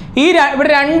 ഇവിടെ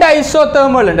രണ്ട്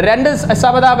ഐസോതേമുകളുണ്ട്, രണ്ട്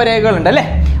സമതാപ രേഖകളുണ്ട് അല്ലേ.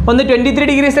 ഒന്ന് 23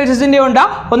 ഡിഗ്രി സെൽഷ്യസിൻ്റെ ഉണ്ട്,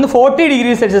 ഒന്ന് 40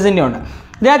 ഡിഗ്രി സെൽഷ്യസിൻ്റെ ഉണ്ട്.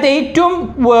 ഇതിനകത്ത് ഏറ്റവും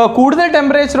കൂടുതൽ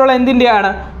ടെമ്പറേച്ചറുള്ള എന്തിൻ്റെയാണ്?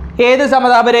 ഏത്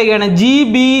സമതാപ രേഖയാണ്?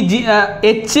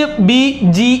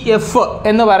 HBGF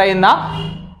എന്ന് പറയുന്ന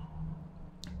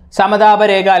സമതാപ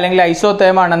രേഖ അല്ലെങ്കിൽ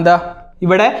ഐസോതേമാണ് എന്താ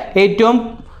ഇവിടെ ഏറ്റവും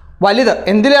വലുത്.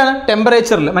 എന്തിലാണ്?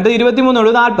 ടെമ്പറേച്ചറിൽ. മറ്റേ 23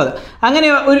 40.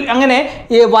 അങ്ങനെ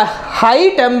ഹൈ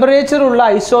ടെമ്പറേച്ചർ ഉള്ള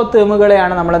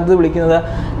ഐസോതേമുകളെയാണ് നമ്മൾ എന്ത് വിളിക്കുന്നത്?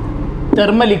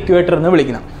 തെർമൽ ഇക്വേറ്റർ എന്ന്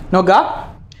വിളിക്കുന്നത്. നോക്കുക,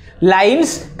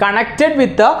 lines connected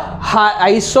with the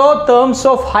isotherms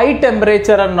of high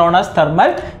temperature are known as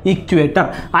thermal equator.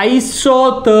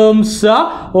 Isotherms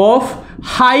of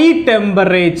high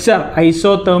temperature.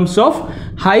 Isotherms of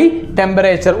high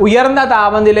temperature. ഉയർന്ന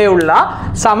താപനിലയുള്ള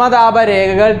സമതാപ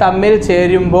രേഖകൾ തമ്മിൽ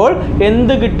ചേരുമ്പോൾ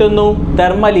എന്ത് കിട്ടുന്നു?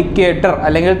 തെർമൽ ഇക്വേറ്റർ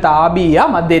അല്ലെങ്കിൽ താപീയ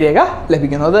മധ്യരേഖ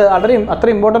ലഭിക്കുന്നു. അത് അത്ര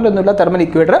ഇമ്പോർട്ടൻ്റ് ഒന്നുമില്ല തെർമൽ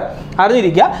ഇക്വേറ്റർ,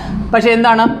 അറിഞ്ഞിരിക്കുക. പക്ഷേ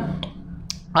എന്താണ്?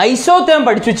 ഐസോതേം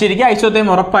പഠിച്ചു വെച്ചിരിക്കുക. ഐസോതേം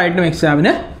ഉറപ്പായിട്ടും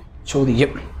എക്സാമിന്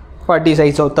ചോദിക്കും. What is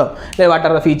ഐസോതേം, what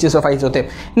are the features of ഐസോതേം.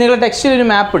 നിങ്ങളുടെ ടെക്സ്റ്റിൽ ഒരു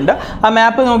മാപ്പ് ഉണ്ട്. ആ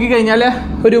മാപ്പ് നോക്കിക്കഴിഞ്ഞാൽ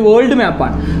ഒരു വേൾഡ്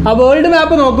മാപ്പാണ്. ആ വേൾഡ്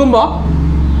മാപ്പ് നോക്കുമ്പോൾ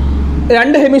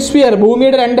രണ്ട് ഹെമിസ്ഫിയർ,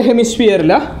 ഭൂമിയുടെ രണ്ട്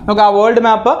ഹെമിസ്ഫിയറിൽ നമുക്ക് ആ വേൾഡ്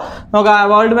മാപ്പ് നോക്കാം. ആ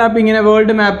വേൾഡ് മാപ്പ് ഇങ്ങനെ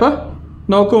വേൾഡ് മാപ്പ്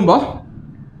നോക്കുമ്പോൾ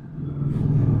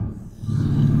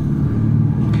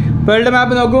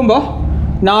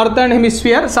നോർത്തേൺ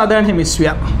ഹെമിസ്ഫിയർ, സദേൺ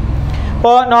ഹെമിസ്ഫിയർ.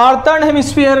 അപ്പോൾ നോർത്തേൺ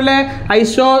ഹെമിസ്ഫിയറിലെ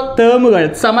ഐസോതേമുകൾ,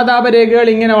 സമതാപ രേഖകൾ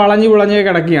ഇങ്ങനെ വളഞ്ഞ്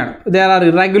കിടക്കുകയാണ്. There are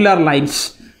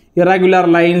irregular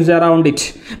lines around it.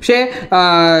 പക്ഷേ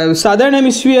സദേൺ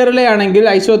ഹെമിസ്ഫിയറിലെ ആണെങ്കിൽ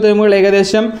ഐസോതേമുകൾ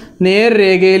ഏകദേശം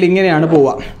നേർരേഖയിൽ ഇങ്ങനെയാണ് പോവുക.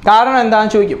 കാരണം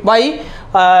എന്താണെന്ന് ചോദിക്കും. Y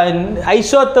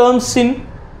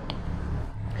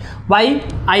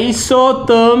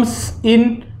isotherms in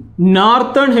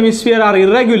northern hemisphere are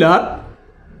irregular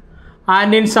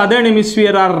and in southern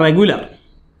hemisphere are regular?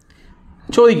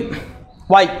 ചോദിക്കും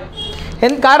വൈ.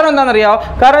 കാരണം എന്താണെന്നറിയാമോ?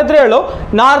 കാരണം ഇത്രയേ ഉള്ളൂ.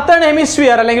 നോർത്തേൺ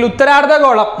ഹെമിസ്ഫിയർ അല്ലെങ്കിൽ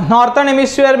ഉത്തരാർദ്ധഗോളം, northern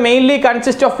hemisphere mainly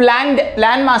consist of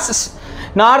land masses.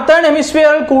 Northern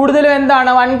ഹെമിസ്ഫിയറിൽ കൂടുതലും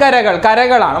എന്താണ്?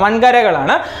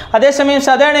 വൻകരകളാണ്. അതേസമയം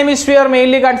southern hemisphere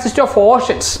mainly consist of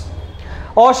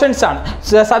oceans ആണ്.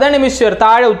 സദേൺ ഹെമിസ്ഫിയർ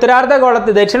താഴെ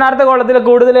ഉത്തരാർദ്ധഗോളത്തിൽ, ദക്ഷിണാർദ്ധഗോളത്തിൽ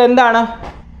കൂടുതൽ എന്താണ്?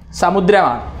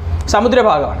 സമുദ്രഭാഗമാണ്.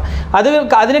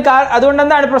 അതുകൊണ്ട്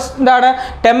എന്താണ്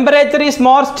temperature is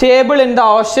more stable in the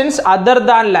oceans other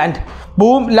than land.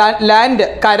 Land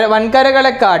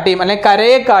വൻകരകളെക്കാട്ടിയും അല്ലെങ്കിൽ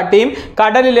കരയെക്കാട്ടിയും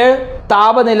കടലിൽ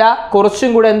താപനില കുറച്ചും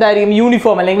കൂടെ എന്തായിരിക്കും?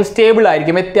 യൂണിഫോം അല്ലെങ്കിൽ സ്റ്റേബിൾ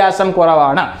ആയിരിക്കും, വ്യത്യാസം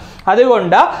കുറവാണ്.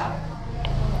 അതുകൊണ്ട്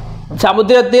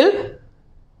സമുദ്രത്തിൽ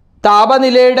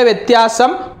താപനിലയുടെ വ്യത്യാസം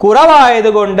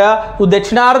കുറവായതുകൊണ്ട്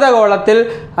ദക്ഷിണാർദ്ധഗോളത്തിൽ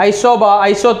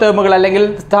ഐസോതേമുകൾ അല്ലെങ്കിൽ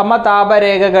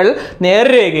സമതാപരേഖകൾ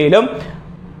നേർരേഖയിലും,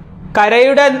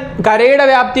 കരയുടെ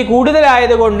വ്യാപ്തി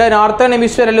കൂടുതലായതുകൊണ്ട് നോർത്തേൺ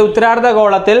ഹെമിസ്ഫിയറിൽ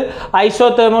ഉത്തരാർദ്ധഗോളത്തിൽ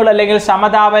ഐസോതേമുകൾ അല്ലെങ്കിൽ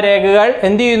സമതാപരേഖകൾ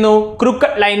എന്ത് ചെയ്യുന്നു?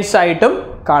 ക്രൂക്കഡ് ലൈൻസ് ആയിട്ടും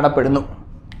കാണപ്പെടുന്നു.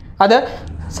 അത്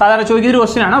സാധാരണ ചോദിക്കുന്ന ഒരു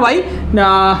ക്വസ്റ്റ്യൻ ആണ്. Y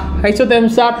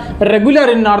isotherms R regular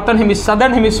in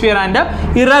southern hemisphere and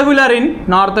irregular in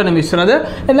northern hemisphere. അത്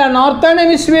എന്താ? നോർത്തേൺ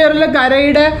ഹെമിസ്ഫിയറിൽ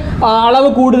കരയുടെ അളവ്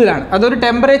കൂടുതലാണ്, അതൊരു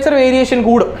ടെമ്പറേച്ചർ വേരിയേഷൻ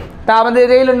കൂടും,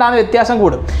 താപനിലയിലുണ്ടാകുന്ന വ്യത്യാസം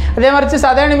കൂടും. അതേമറിച്ച്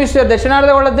സദേൺ ഹെമിസ്ഫിയർ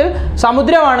ദക്ഷിണാർദ്ധഗോളത്തിൽ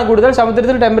സമുദ്രമാണ് കൂടുതൽ,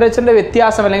 സമുദ്രത്തിൽ ടെമ്പറേച്ചറിൻ്റെ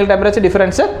വ്യത്യാസം അല്ലെങ്കിൽ ടെമ്പറേച്ചർ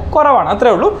ഡിഫറൻസ് കുറവാണ്. അത്രേ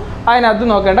ഉള്ളൂ അതിനകത്ത്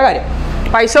നോക്കേണ്ട കാര്യം.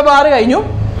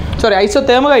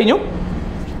 ഐസോതേം കഴിഞ്ഞു.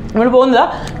 നമ്മൾ പോകുന്നത്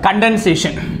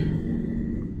കണ്ടൻസേഷൻ.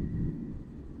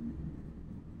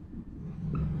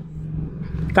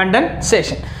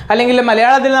 അല്ലെങ്കിൽ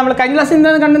മലയാളത്തിൽ നമ്മൾ കഴിഞ്ഞ ക്ലാസ്സിൽ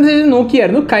എന്താണ് കണ്ടൻസേഷൻ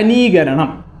നോക്കിയായിരുന്നു? കനീകരണം.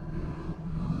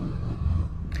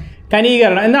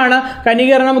 എന്താണ്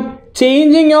കനീകരണം?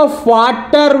 Changing of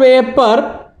water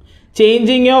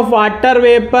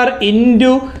vapour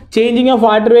into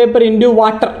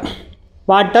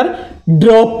water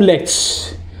droplets.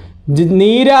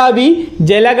 നീരാവി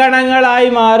ജലഗണങ്ങളായി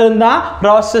മാറുന്ന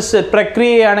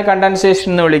പ്രക്രിയയാണ് കണ്ടൻസേഷൻ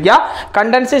എന്ന് വിളിക്കുക.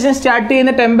 കണ്ടൻസേഷൻ സ്റ്റാർട്ട്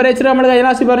ചെയ്യുന്ന ടെമ്പറേച്ചർ നമ്മൾ കഴിഞ്ഞ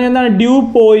ക്ലാസ്സിൽ പറഞ്ഞ എന്താണ്? ഡ്യൂ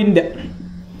പോയിന്റ്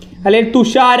അല്ലെങ്കിൽ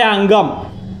തുഷാരാങ്കം.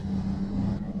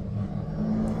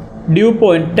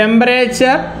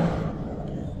 Temperature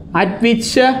at which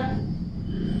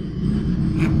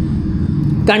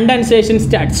condensation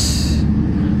starts.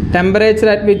 Temperature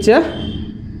at which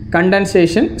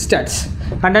condensation starts.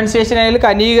 Condensation ആയാലും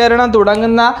ഘനീകരണം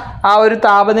തുടങ്ങുന്ന ആ ഒരു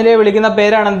താപനിലയെ വിളിക്കുന്ന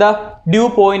പേരാണ് എന്താ? ഡ്യൂ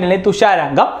പോയിന്റ് അല്ലെങ്കിൽ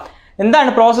തുഷാരാങ്കം. എന്താണ്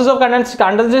പ്രോസസ് ഓഫ്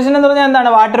കണ്ടൻസേഷൻ എന്ന് പറഞ്ഞാൽ എന്താണ്?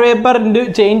 Water vapour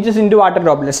changes in to water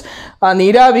droplets.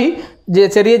 നീരാവി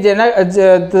ചെറിയ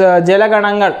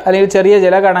ജലകണങ്ങൾ അല്ലെങ്കിൽ ചെറിയ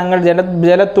ജലകണങ്ങൾ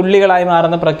ജലത്തുള്ളികളായി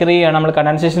മാറുന്ന പ്രക്രിയയാണ് നമ്മൾ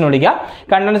കണ്ടൻസേഷൻ വിളിക്കുക.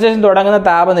 കണ്ടൻസേഷൻ തുടങ്ങുന്ന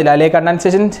താപനില അല്ലെങ്കിൽ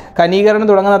കണ്ടൻസേഷൻ ഘനീകരണം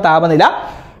തുടങ്ങുന്ന താപനില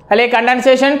അല്ലെങ്കിൽ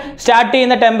കണ്ടൻസേഷൻ സ്റ്റാർട്ട്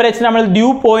ചെയ്യുന്ന ടെമ്പറേച്ചർ നമ്മൾ ഡ്യൂ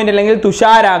പോയിന്റ് അല്ലെങ്കിൽ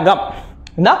തുഷാരാങ്കം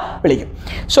എന്നാ വിളിക്കും.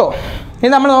 സോ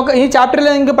ഇനി നമ്മൾ നോക്കാം, ഈ ചാപ്റ്ററിൽ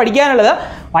നിങ്ങൾക്ക് പഠിക്കാനുള്ളത്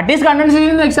വാട്ട് ഈസ് കണ്ടൻസേഷൻ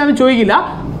എന്ന് എക്സാമിൽ ചോദിക്കില്ല.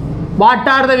 What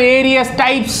are the various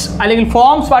types അല്ലെങ്കിൽ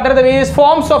forms, what are the various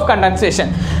forms of condensation,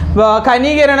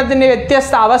 ഘനീകരണത്തിൻ്റെ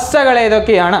വ്യത്യസ്ത അവസ്ഥകൾ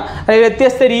ഏതൊക്കെയാണ് അല്ലെങ്കിൽ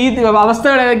വ്യത്യസ്ത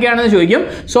അവസ്ഥകൾ ഏതൊക്കെയാണെന്ന് ചോദിക്കും.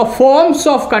 സോ ഫോംസ്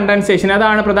ഓഫ് കണ്ടൻസേഷൻ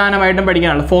അതാണ് പ്രധാനമായിട്ടും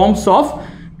പഠിക്കാനുള്ളത്. Forms of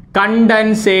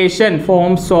condensation.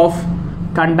 Forms of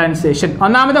condensation.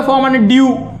 ഒന്നാമത്തെ ഫോമാണ് ഡ്യൂ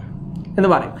എന്ന്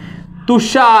പറയും.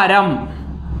 തുഷാരം,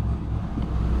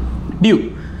 ഡ്യൂ.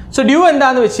 സോ ഡ്യൂ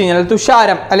എന്താണെന്ന് വെച്ച് കഴിഞ്ഞാൽ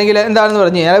തുഷാരം അല്ലെങ്കിൽ എന്താണെന്ന്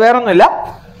പറഞ്ഞു കഴിഞ്ഞാൽ വേറെ ഒന്നുമില്ല.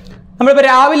 നമ്മളിപ്പോൾ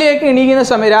രാവിലെയൊക്കെ എണീക്കുന്ന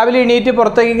സമയം, രാവിലെ എണീറ്റ്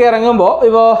പുറത്തേക്ക് ഇറങ്ങുമ്പോൾ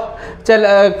ഇപ്പോൾ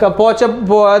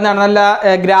എന്താണ് നല്ല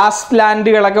ഗ്രാസ്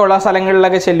ലാൻഡുകളൊക്കെ ഉള്ള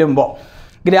സ്ഥലങ്ങളിലൊക്കെ ചെല്ലുമ്പോൾ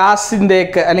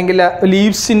ഗ്രാസിൻ്റെയൊക്കെ അല്ലെങ്കിൽ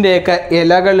ലീവ്സിൻ്റെയൊക്കെ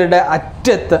ഇലകളുടെ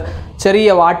അറ്റത്ത് ചെറിയ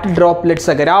വാട്ടർ ഡ്രോപ്ലെറ്റ്സ്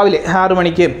ഒക്കെ രാവിലെ 6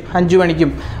 മണിക്കും 5 മണിക്കും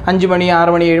 5 മണി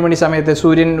 6 മണി 7 മണി സമയത്ത്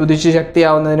സൂര്യൻ ഉദിച്ച്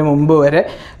ശക്തിയാവുന്നതിന് മുമ്പ് വരെ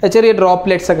ചെറിയ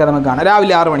ഡ്രോപ്ലെറ്റ്സ് ഒക്കെ നമുക്ക് കാണാം.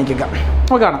 രാവിലെ 6 മണിക്കൊക്കെ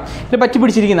നമുക്ക് കാണാം. ഇത് പറ്റി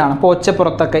പിടിച്ചിരിക്കുന്നതാണ്.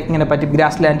 പോച്ചപ്പുറത്തൊക്കെ ഇങ്ങനെ പറ്റി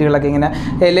ഗ്രാസ് ലാൻഡുകളൊക്കെ ഇങ്ങനെ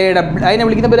ഇലയുടെ, അതിനെ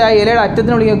വിളിക്കുന്ന ആ ഇലയുടെ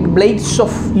അറ്റത്തിന് വിളിക്കുന്ന ബ്ലേഡ്സ്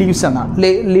ഓഫ് ലീവ്സ് എന്നാണ്.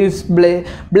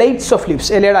 ബ്ലേഡ്സ് ഓഫ്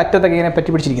ലീവ്സ്, ഇലയുടെ അറ്റത്തൊക്കെ ഇങ്ങനെ പറ്റി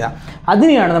പിടിച്ചിരിക്കുന്നത്.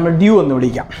 അതിനെയാണ് നമ്മൾ ഡ്യൂ എന്ന്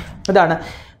വിളിക്കുക. അതാണ്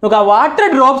നോക്കാം. Water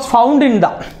drops found in the,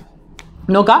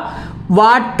 നോക്കാം,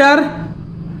 water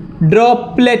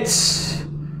droplets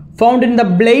found in the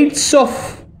blades of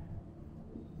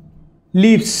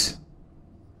leaves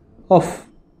of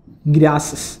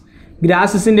grasses.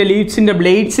 ഗ്രാസസിൻ്റെ ലീവ്സിൻ്റെ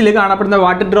ബ്ലേഡ്സിൽ കാണപ്പെടുന്ന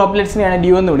വാട്ടർ ഡ്രോപ്ലെറ്റ്സിനെയാണ്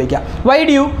ഡ്യൂ എന്ന് വിളിക്കുക. Y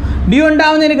due? ഡ്യൂ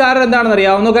ഉണ്ടാവുന്നതിന് കാരണം എന്താണെന്ന്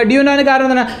അറിയാമോ? നോക്കുക, ഡ്യൂ ഉണ്ടാകുന്ന കാരണം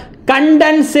എന്താണ്?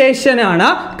 കണ്ടൻസേഷൻ ആണ്.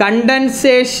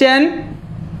 Condensation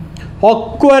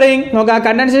occurring. നോക്കുക,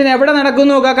 കണ്ടൻസേഷൻ എവിടെ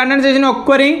നടക്കുന്നു നോക്കുക. Condensation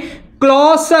occurring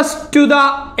closest to the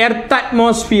earth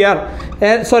atmosphere,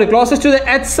 closest to the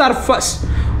earth surface.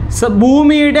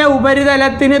 ഭൂമിയുടെ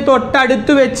ഉപരിതലത്തിന്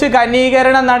തൊട്ടടുത്ത് വെച്ച്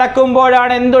ഘനീകരണം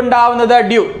നടക്കുമ്പോഴാണ് എന്തുണ്ടാവുന്നത്?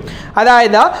 ഡ്യൂ.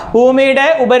 അതായത് ഭൂമിയുടെ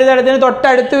ഉപരിതലത്തിന്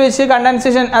തൊട്ടടുത്ത് വെച്ച്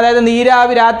കണ്ടൻസേഷൻ, അതായത്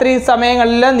നീരാവി, രാത്രി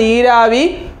സമയങ്ങളിൽ നീരാവി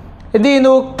എന്ത്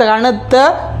ചെയ്യുന്നു? തണുത്ത്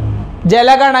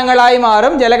ജലകണങ്ങളായി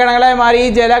മാറും. ജലകണങ്ങളായി മാറി ഈ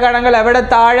ജലകണങ്ങൾ എവിടെ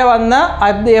താഴെ വന്ന്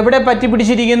എവിടെ പറ്റി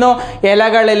പിടിച്ചിരിക്കുന്നു?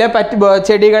 ഇലകളിൽ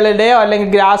ചെടികളുടെയോ അല്ലെങ്കിൽ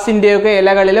ഗ്രാസിൻ്റെയോ ഒക്കെ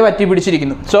ഇലകളിൽ പറ്റി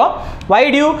പിടിച്ചിരിക്കുന്നു. So Y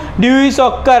due? Due is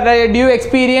occur, due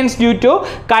experience due to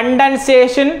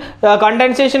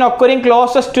condensation occurring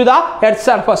closest to the earth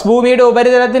surface. ഭൂമിയുടെ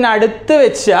ഉപരിതലത്തിന് അടുത്ത്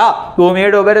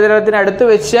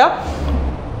വെച്ച്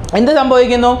എന്ത്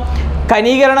സംഭവിക്കുന്നു?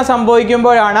 ഘനീകരണം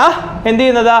സംഭവിക്കുമ്പോഴാണ് എന്ത്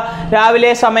ചെയ്യുന്നത്?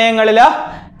 രാവിലെ സമയങ്ങളിൽ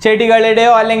ചെടികളുടെയോ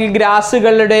അല്ലെങ്കിൽ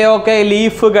ഗ്രാസുകളുടെയോ ഒക്കെ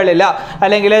ലീഫുകളിൽ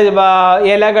അല്ലെങ്കിൽ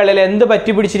ഇലകളിൽ എന്ത്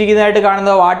പറ്റി പിടിച്ചിരിക്കുന്നതായിട്ട്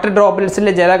കാണുന്നത്? വാട്ടർ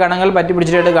ഡ്രോപ്ലെറ്റ്സിലെ ജലകണങ്ങൾ പറ്റി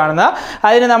പിടിച്ചിട്ടായിട്ട് കാണുന്നത്.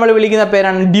 അതിന് നമ്മൾ വിളിക്കുന്ന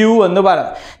പേരാണ് ഡ്യൂ എന്ന്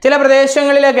പറയുന്നത്. ചില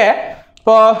പ്രദേശങ്ങളിലൊക്കെ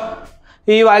ഇപ്പോൾ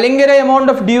ഈ ഭയങ്കര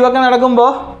എമൗണ്ട് ഓഫ് ഡ്യൂ ഒക്കെ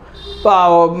നടക്കുമ്പോൾ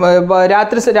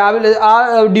രാവിലെ ആ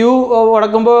ഡ്യൂ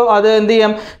നടക്കുമ്പോൾ അത് എന്ത്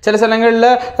ചെയ്യാം? ചില സ്ഥലങ്ങളിൽ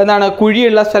എന്താണ്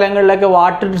കുഴിയുള്ള സ്ഥലങ്ങളിലൊക്കെ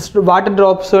വാട്ടർ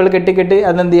ഡ്രോപ്സുകൾ കെട്ടി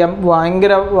അതെന്ത് ചെയ്യാം?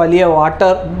 ഭയങ്കര വലിയ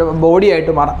വാട്ടർ ബോഡി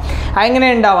ആയിട്ട് മാറാം. അങ്ങനെ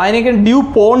ഉണ്ടാവും. അതിനൊക്കെ ഡ്യൂ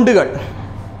പോണ്ടുകൾ,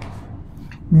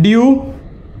 ഡ്യൂ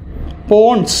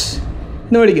പോണ്ട്സ്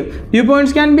എന്ന് വിളിക്കും. Due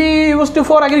points can be used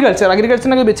for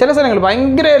അഗ്രികൾച്ചറിനൊക്കെ ചില സ്ഥലങ്ങൾ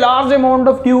ഭയങ്കര ലാർജ് എമൗണ്ട്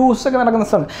ഓഫ് ഡ്യൂസ് ഒക്കെ നടക്കുന്ന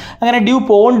സ്ഥലം. അങ്ങനെ ഡ്യൂ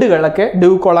പോണ്ടുകളൊക്കെ,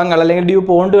 ഡ്യൂ കുളങ്ങൾ അല്ലെങ്കിൽ ഡ്യൂ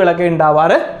പോണ്ടുകളൊക്കെ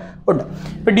ഉണ്ടാവാറ് ഉണ്ട്.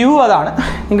 ഇപ്പോൾ ഡ്യൂ അതാണ്.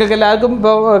 നിങ്ങൾക്ക് എല്ലാവർക്കും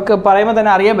ഇപ്പോൾ പറയുമ്പോൾ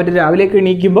തന്നെ അറിയാൻ പറ്റും. രാവിലെയൊക്കെ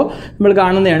എണീക്കുമ്പോൾ നമ്മൾ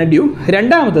കാണുന്നതാണ് ഡ്യൂ.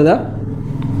 രണ്ടാമത്തത്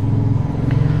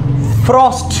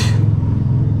ഫ്രോസ്റ്റ്.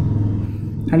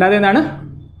 രണ്ടാമത് എന്താണ്?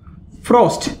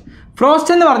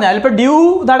 ഫ്രോസ്റ്റ് എന്ന് പറഞ്ഞാൽ ഇപ്പോൾ ഡ്യൂ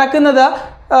നടക്കുന്നത്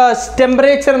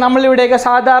ടെമ്പറേച്ചർ നമ്മളിവിടെയൊക്കെ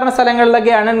സാധാരണ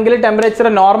സ്ഥലങ്ങളിലൊക്കെ ആണെങ്കിൽ ടെമ്പറേച്ചർ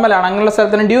നോർമലാണ്. അങ്ങനെയുള്ള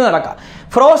സ്ഥലത്താണ് ഡ്യൂ നടക്കുക.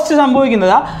 ഫ്രോസ്റ്റ്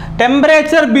സംഭവിക്കുന്നത്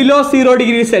temperature below 0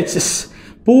 degree Celsius,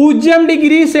 0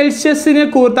 degree സെൽഷ്യസിന്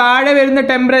താഴെ വരുന്ന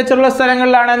ടെമ്പറേച്ചറുള്ള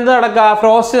സ്ഥലങ്ങളിലാണ് എന്ത് നടക്കുക?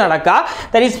 ഫ്രോസ്റ്റ് നടക്കുക.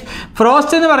 ദാറ്റ് ഈസ്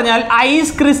ഫ്രോസ്റ്റ് എന്ന് പറഞ്ഞാൽ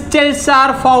ice crystals are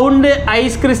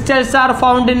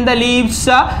found in the leaves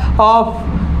of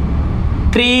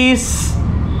trees,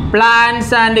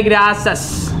 plants and grasses.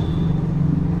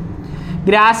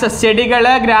 Grasses, ചെടികൾ,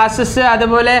 ഗ്രാസസ്,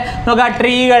 അതുപോലെ നോക്കുക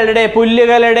ട്രീകളുടെ,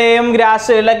 പുല്ലുകളുടെയും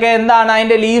ഗ്രാസുകളിലൊക്കെ എന്താണ്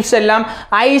അതിൻ്റെ ലീവ്സ് എല്ലാം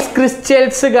ഐസ്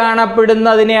ക്രിസ്റ്റൽസ്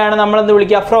കാണപ്പെടുന്നതിനെയാണ് നമ്മളെന്ത്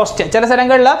വിളിക്കുക? ഫ്രോസ്റ്റ്. ചില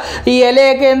സ്ഥലങ്ങളിൽ ഈ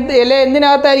ഇലയൊക്കെ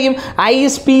എന്തിനകത്തായിരിക്കും?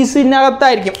 ഐസ്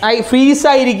പീസിനകത്തായിരിക്കും, ഫ്രീസ്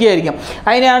ആയിരിക്കും.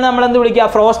 അതിനെയാണ് നമ്മളെന്ത് വിളിക്കുക?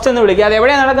 ഫ്രോസ്റ്റ് എന്ന് വിളിക്കുക. അത്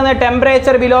എവിടെയാണ് നടക്കുന്നത്?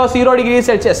 Temperature below 0 degree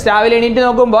Celsius. രാവിലെ എണീറ്റ്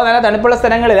നോക്കുമ്പോൾ നല്ല തണുപ്പുള്ള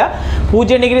സ്ഥലങ്ങളിൽ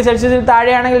 0 ഡിഗ്രി സെൽഷ്യസിൽ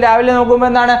താഴെയാണെങ്കിൽ രാവിലെ നോക്കുമ്പോൾ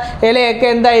എന്താണ് ഇലയൊക്കെ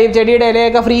എന്തായി, ചെടിയുടെ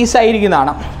ഇലയൊക്കെ ഫ്രീസ്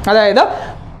ആയിരിക്കുന്നതാണ്. അതായത്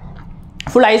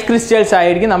ഫുൾ ഐസ് ക്രിസ്റ്റൽസ്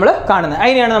ആയിരിക്കും നമ്മൾ കാണുന്നത്.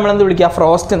 അതിനെയാണ് നമ്മളെന്ത് വിളിക്കുക?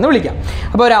 ഫ്രോസ്റ്റ് എന്ന് വിളിക്കുക.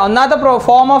 അപ്പോൾ ഒന്നാമത്തെ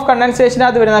ഫോം ഓഫ്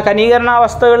കണ്ടൻസേഷനകത്ത് വരുന്ന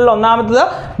ഘനീകരണാവസ്ഥകളിൽ ഒന്നാമത്തത്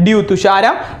ഡ്യൂ,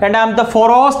 തുഷാരം. രണ്ടാമത്തെ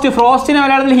ഫ്രോസ്റ്റ്, ഫ്രോസ്റ്റിനെ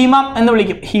മലയാളത്തിൽ ഹിമം എന്ന്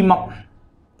വിളിക്കും, ഹിമം.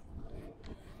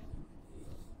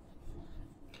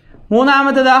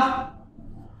 മൂന്നാമത്തത്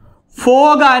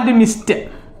fog and mist.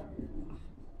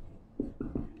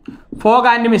 Fog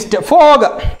and mist. Fog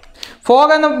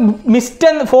എന്ന്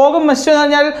ഫോഗും മിസ്റ്റ് എന്ന്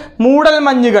പറഞ്ഞാൽ മൂടൽ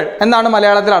മഞ്ഞുകൾ എന്നാണ്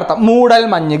മലയാളത്തിൽ അർത്ഥം, മൂടൽ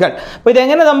മഞ്ഞുകൾ. അപ്പോൾ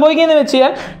ഇതെങ്ങനെ സംഭവിക്കുന്നത് വെച്ച്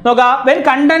കഴിഞ്ഞാൽ നോക്കാം. When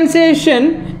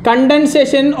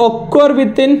condensation occur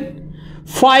within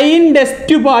fine dust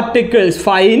particles.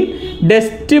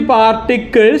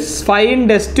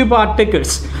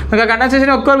 Okay,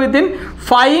 condensation occur within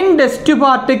fine dust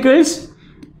particles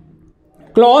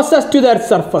closest to the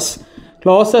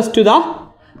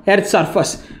earth's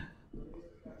surface.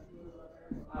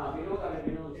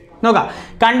 നോക്കാം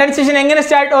കണ്ടൻസേഷൻ എങ്ങനെ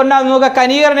ഉണ്ടാകുന്നു നോക്കാം.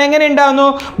 ഘനീകരണം എങ്ങനെ ഉണ്ടാകുന്നു?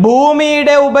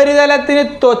 ഭൂമിയുടെ ഉപരിതലത്തിന്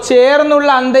ചേർന്നുള്ള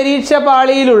അന്തരീക്ഷ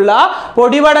പാളിയിലുള്ള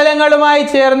പൊടിപടലങ്ങളുമായി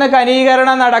ചേർന്ന്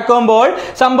ഘനീകരണം നടക്കുമ്പോൾ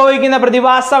സംഭവിക്കുന്ന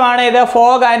പ്രതിഭാസമാണ് ഇത്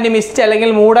ഫോഗ് ആൻഡ് മിസ്റ്റ്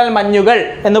അല്ലെങ്കിൽ മൂടൽ മഞ്ഞുകൾ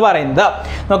എന്ന് പറയുന്നത്.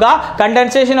 നോക്കാം,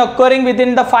 condensation occurring within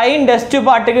the fine dust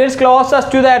particles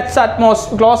closest to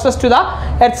the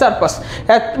earth surface.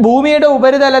 ഭൂമിയുടെ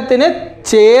ഉപരിതലത്തിന്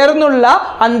ചേർന്നുള്ള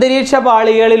അന്തരീക്ഷ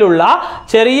പാളികളിലുള്ള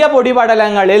ചെറിയ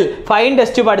പൊടിപടലങ്ങളിൽ, ഫൈൻ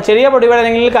ഡസ്റ്റ് പാർട്ടിക്കിൾ, ചെറിയ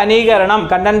പൊടിപടലങ്ങളിൽ ഘനീകരണം,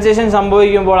 കണ്ടൻസേഷൻ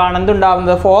സംഭവിക്കുമ്പോഴാണ്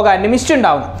എന്തുണ്ടാവുന്നത്? ഫോഗ് ആൻഡ് മിസ്റ്റ്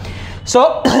ഉണ്ടാവുന്നത്. So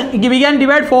we can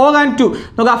divide fog and to.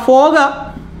 നോക്കുക, ഫോഗ്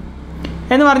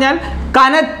എന്ന് പറഞ്ഞാൽ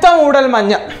കനത്ത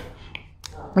മൂടൽമഞ്ഞ്.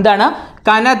 എന്താണ്?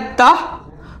 കനത്ത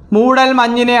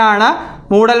മൂടൽമഞ്ഞിനെയാണ്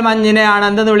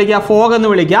എന്തെന്ന് വിളിക്കുക? ഫോഗ് എന്ന്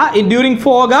വിളിക്കുക. During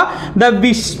fog the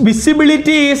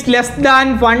visibility is less than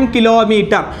 1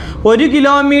 kilometre. 1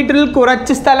 കിലോമീറ്ററിൽ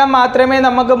കുറച്ച് സ്ഥലം മാത്രമേ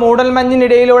നമുക്ക്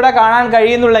മൂടൽമഞ്ഞിനിടയിലൂടെ കാണാൻ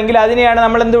കഴിയുന്നുള്ളെങ്കിൽ അതിനെയാണ്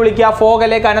നമ്മൾ എന്ത് വിളിക്കുക? ഫോഗ്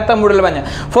അല്ലെ കനത്ത മൂടൽമഞ്ഞ്.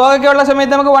 ഫോഗൊക്കെ ഉള്ള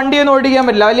സമയത്ത് നമുക്ക് വണ്ടിയൊന്നും ഓടിക്കാൻ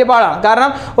പറ്റില്ല, വലിയ പാടാണ്.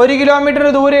 കാരണം 1 കിലോമീറ്റർ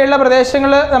ദൂരെയുള്ള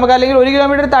പ്രദേശങ്ങൾ നമുക്ക്, അല്ലെങ്കിൽ 1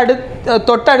 കിലോമീറ്റർ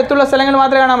തൊട്ടടുത്തുള്ള സ്ഥലങ്ങൾ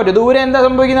മാത്രമേ കാണാൻ പറ്റൂ. ദൂരെ എന്താ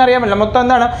സംഭവിക്കുന്നത് അറിയാൻ പറ്റില്ല, മൊത്തം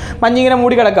എന്താണ്? മഞ്ഞിങ്ങനെ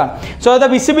മൂടി കിടക്കാണ്. So the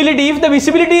visibility, if the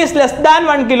visibility is less than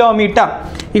 1 kilometre,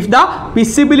 if the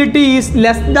visibility is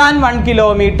less than 1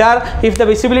 kilometer, if the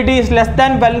visibility is less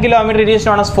than 1 kilometer, it is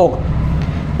known as fog.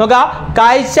 നോക്കാം,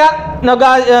 കാഴ്ച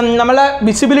നോക്കാം, നമ്മളെ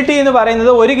വിസിബിലിറ്റി എന്ന്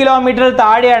പറയുന്നത് 1 കിലോമീറ്ററിൽ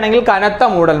താഴെയാണെങ്കിൽ കനത്ത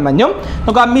മൂടൽമഞ്ഞും.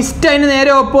 നോക്കാം, മിസ്റ്റ് അതിന്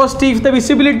നേരെ opposite. If the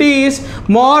visibility is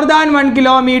more than 1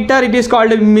 kilometre, it is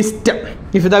called mist.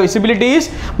 If the visibility is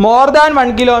more than 1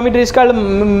 kilometer, it is called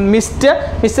mist.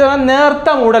 Mist നേർത്ത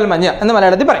മൂടൽമഞ്ഞ് എന്ന്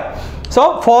മലയാളത്തിൽ പറയും. സോ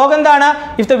ഫോഗ് എന്താണ്?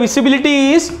 If the visibility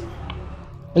is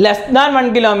less than 1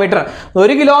 kilometre,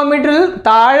 1 കിലോമീറ്ററിൽ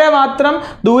താഴെ മാത്രം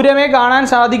ദൂരമേ കാണാൻ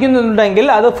സാധിക്കുന്നുണ്ടെങ്കിൽ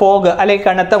അത് ഫോഗ് അല്ലെങ്കിൽ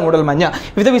കനത്ത മൂടൽമഞ്ഞ്.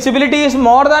 If the visibility is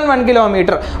more than 1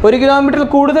 kilometre, 1 കിലോമീറ്ററിൽ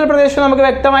കൂടുതൽ പ്രദേശം നമുക്ക്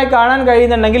വ്യക്തമായി കാണാൻ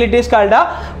കഴിയുന്നുണ്ടെങ്കിൽ ഇറ്റ് ഈസ് കാൾഡ്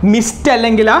മിസ്റ്റ്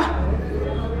അല്ലെങ്കിൽ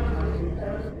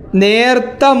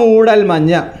നേർത്ത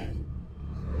മൂടൽമഞ്ഞ്.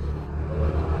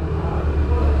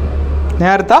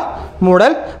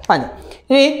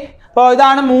 ഇനി അപ്പോൾ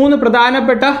ഇതാണ് 3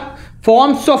 പ്രധാനപ്പെട്ട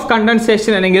ഫോംസ് ഓഫ്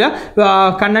കണ്ടൻസേഷൻ അല്ലെങ്കിൽ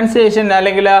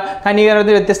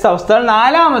ഘനീകരണത്തിൻ്റെ വ്യത്യസ്ത അവസ്ഥകൾ.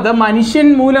 4ാമത് മനുഷ്യൻ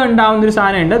മൂലം ഉണ്ടാകുന്നൊരു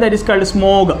സാധനമുണ്ട്, ദാറ്റ് ഈസ് കാൾഡ്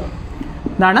സ്മോഗ്.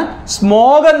 ഇതാണ്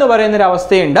സ്മോഗ് എന്ന് പറയുന്നൊരു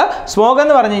അവസ്ഥയുണ്ട്. സ്മോഗ്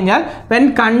എന്ന് പറഞ്ഞു കഴിഞ്ഞാൽ when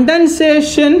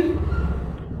condensation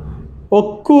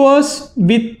occurs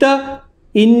with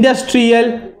industrial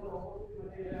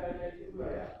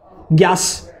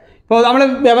gas. ഇപ്പോൾ നമ്മൾ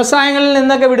വ്യവസായങ്ങളിൽ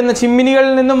നിന്നൊക്കെ വിടുന്ന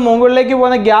ചിമ്മിനികളിൽ നിന്നും മുകളിലേക്ക്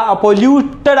പോകുന്ന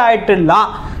പൊല്യൂട്ടഡ് ആയിട്ടുള്ള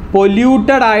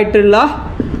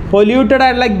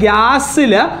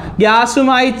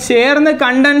ഗ്യാസുമായി ചേർന്ന്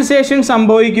കണ്ടൻസേഷൻ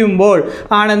സംഭവിക്കുമ്പോൾ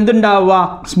ആണ് എന്തുണ്ടാവുക?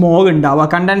 സ്മോഗ് ഉണ്ടാവുക.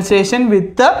 കണ്ടൻസേഷൻ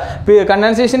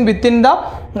വിത്തിൻ ദ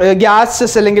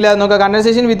ഗ്യാസസ് അല്ലെങ്കിൽ നോക്കുക,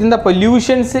 condensation within the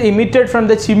pollutions ഇമിറ്റഡ് from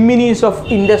the ചിമ്മിനീസ് of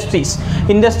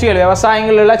industrial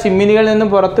വ്യവസായങ്ങളിലുള്ള ചിമ്മിനികളിൽ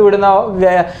നിന്നും പുറത്തു വിടുന്ന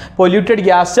പൊല്യൂട്ടഡ്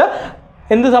ഗ്യാസ്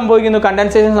എന്ത് സംഭവിക്കുന്നു?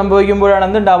 കണ്ടൻസേഷൻ സംഭവിക്കുമ്പോഴാണ്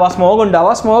എന്തുണ്ടാവുക? സ്മോഗ്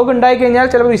ഉണ്ടാവുക. സ്മോഗ് ഉണ്ടായിക്കഴിഞ്ഞാൽ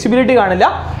ചിലപ്പോൾ വിസിബിലിറ്റി കാണില്ല.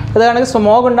 അതാണെങ്കിൽ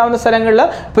സ്മോഗ് ഉണ്ടാകുന്ന സ്ഥലങ്ങളിൽ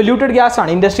പൊല്യൂട്ടഡ് ഗ്യാസ് ആണ്,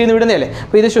 ഇൻഡസ്ട്രിയിൽ നിന്ന് വിടുന്നതല്ലേ.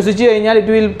 അപ്പോൾ ഇത് ശ്വസിച്ച് കഴിഞ്ഞാൽ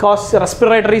it will cause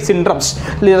respiratory syndromes,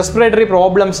 respiratory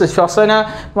problems,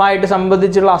 ശ്വസനമായിട്ട്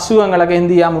സംബന്ധിച്ചുള്ള അസുഖങ്ങളൊക്കെ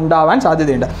എന്ത് ചെയ്യാൻ ഉണ്ടാവാൻ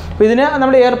സാധ്യതയുണ്ട്. അപ്പോൾ ഇതിന്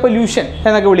നമ്മൾ എയർ പൊല്യൂഷൻ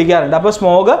എന്നൊക്കെ വിളിക്കാറുണ്ട്. അപ്പോൾ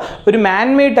സ്മോഗ് ഒരു മാൻ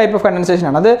മെയ്ഡ് ടൈപ്പ് ഓഫ് കണ്ടൻസേഷൻ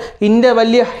ആണ്. അത്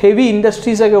വലിയ ഹെവി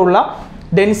ഇൻഡസ്ട്രീസൊക്കെ ഉള്ള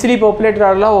ഡെൻസിലി പോപ്പുലേറ്റഡ്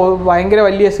ആയിട്ടുള്ള ഭയങ്കര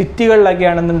വലിയ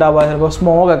സിറ്റികളിലൊക്കെയാണ് എന്തുണ്ടാവുക, ചിലപ്പോൾ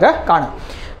സ്മോഗൊക്കെ കാണാം.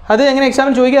 അത് എങ്ങനെ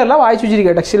എക്സാമിന് ചോദിക്കാറില്ല, വായിച്ചു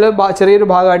വെച്ചിരിക്കുക. ടെക്സ്റ്റിൽ ചെറിയൊരു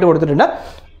ഭാഗമായിട്ട് കൊടുത്തിട്ടുണ്ട്.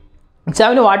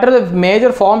 എക്സാമിന് what are the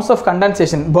major forms of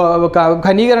condensation,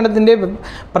 ഘനീകരണത്തിൻ്റെ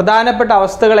പ്രധാനപ്പെട്ട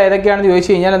അവസ്ഥകൾ ഏതൊക്കെയാണെന്ന്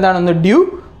ചോദിച്ചു കഴിഞ്ഞാൽ എന്താണ്? ഒന്ന് ഡ്യൂ,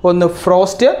 ഒന്ന്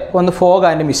ഫ്രോസ്റ്റ്, ഒന്ന് ഫോഗ്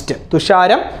ആൻഡ് മിസ്റ്റ്.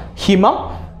 തുഷാരം, ഹിമം,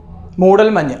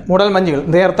 മൂടൽമഞ്ഞുകൾ,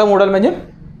 നേർത്ത മൂടൽമഞ്ഞും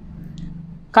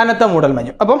കനത്ത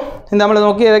മൂടൽമഞ്ഞും. അപ്പം നമ്മൾ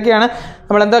നോക്കി ഏതൊക്കെയാണ്,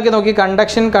 നമ്മൾ എന്തൊക്കെ നോക്കി?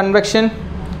 Conduction, convection,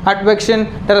 advection,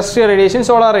 terrestrial radiation,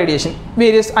 solar radiation,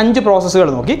 various 5 പ്രോസസ്സുകൾ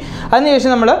നോക്കി.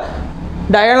 അതിനുശേഷം നമ്മൾ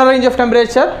diurnal range of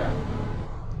temperature,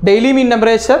 daily mean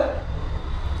temperature,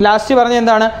 last പറഞ്ഞ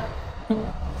എന്താണ്?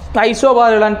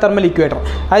 ഐസോബാറുകൾ ആൻഡ് തെർമൽ ഇക്വേറ്റർ.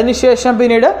 അതിനുശേഷം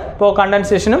പിന്നീട് ഇപ്പോൾ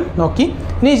കണ്ടൻസേഷനും നോക്കി.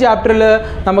 ഇനി ഈ ചാപ്റ്ററിൽ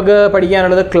നമുക്ക്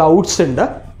പഠിക്കാനുള്ളത് ക്ലൗഡ്സ് ഉണ്ട്.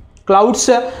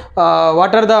 Clouds,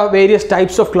 what are the various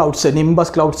types of clouds?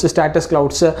 Nimbus clouds, status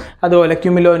clouds, അതുപോലെ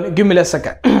ക്യുമുലസ്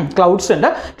ഒക്കെ ക്ലൗഡ്സ് ഉണ്ട്.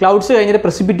 ക്ലൗഡ്സ് കഴിഞ്ഞിട്ട്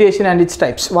പ്രസിപ്പിറ്റേഷൻ ആൻഡ് ഇറ്റ്സ്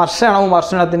ടൈപ്സ്,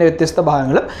 വർഷണത്തിൻ്റെ വ്യത്യസ്ത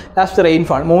ഭാഗങ്ങൾ. Last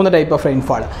rainfall, 3 type of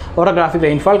rainfall: orographic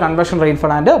rainfall, convection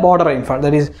rainfall and border rainfall.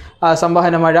 That is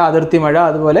സംവഹന മഴ, അതിർത്തി മഴ,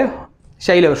 അതുപോലെ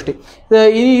ശൈലവൃഷ്ടി.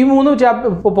 ഈ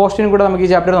 3 പോർഷനും കൂടെ നമുക്ക്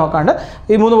ഈ ചാപ്റ്റർ നോക്കാണ്ട്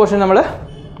ഈ 3 പോർഷൻ നമ്മൾ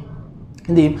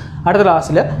എന്ത് ചെയ്യും? അടുത്ത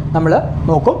ക്ലാസ്സിൽ നമ്മൾ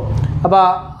നോക്കും. അപ്പോൾ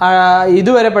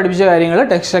ഇതുവരെ പഠിപ്പിച്ച കാര്യങ്ങൾ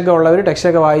ടെക്സ്റ്റൊക്കെ ഉള്ളവർ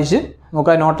ടെക്സ്റ്റൊക്കെ വായിച്ച്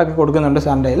നോക്കാൻ നോട്ടൊക്കെ കൊടുക്കുന്നുണ്ട്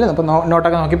സാറിൻ്റെ കയ്യിൽ. അപ്പോൾ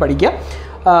നോട്ടൊക്കെ നോക്കി പഠിക്കുക.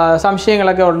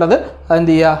 സംശയങ്ങളൊക്കെ ഉള്ളത്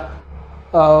എന്ത് ചെയ്യുക?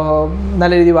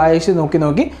 നല്ല രീതിയിൽ വായിച്ച്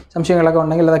നോക്കി സംശയങ്ങളൊക്കെ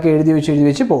ഉണ്ടെങ്കിൽ അതൊക്കെ എഴുതി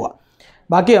വെച്ച് പോവുക.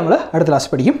 ബാക്കി നമ്മൾ അടുത്ത ക്ലാസ്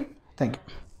പഠിക്കും. Thank you.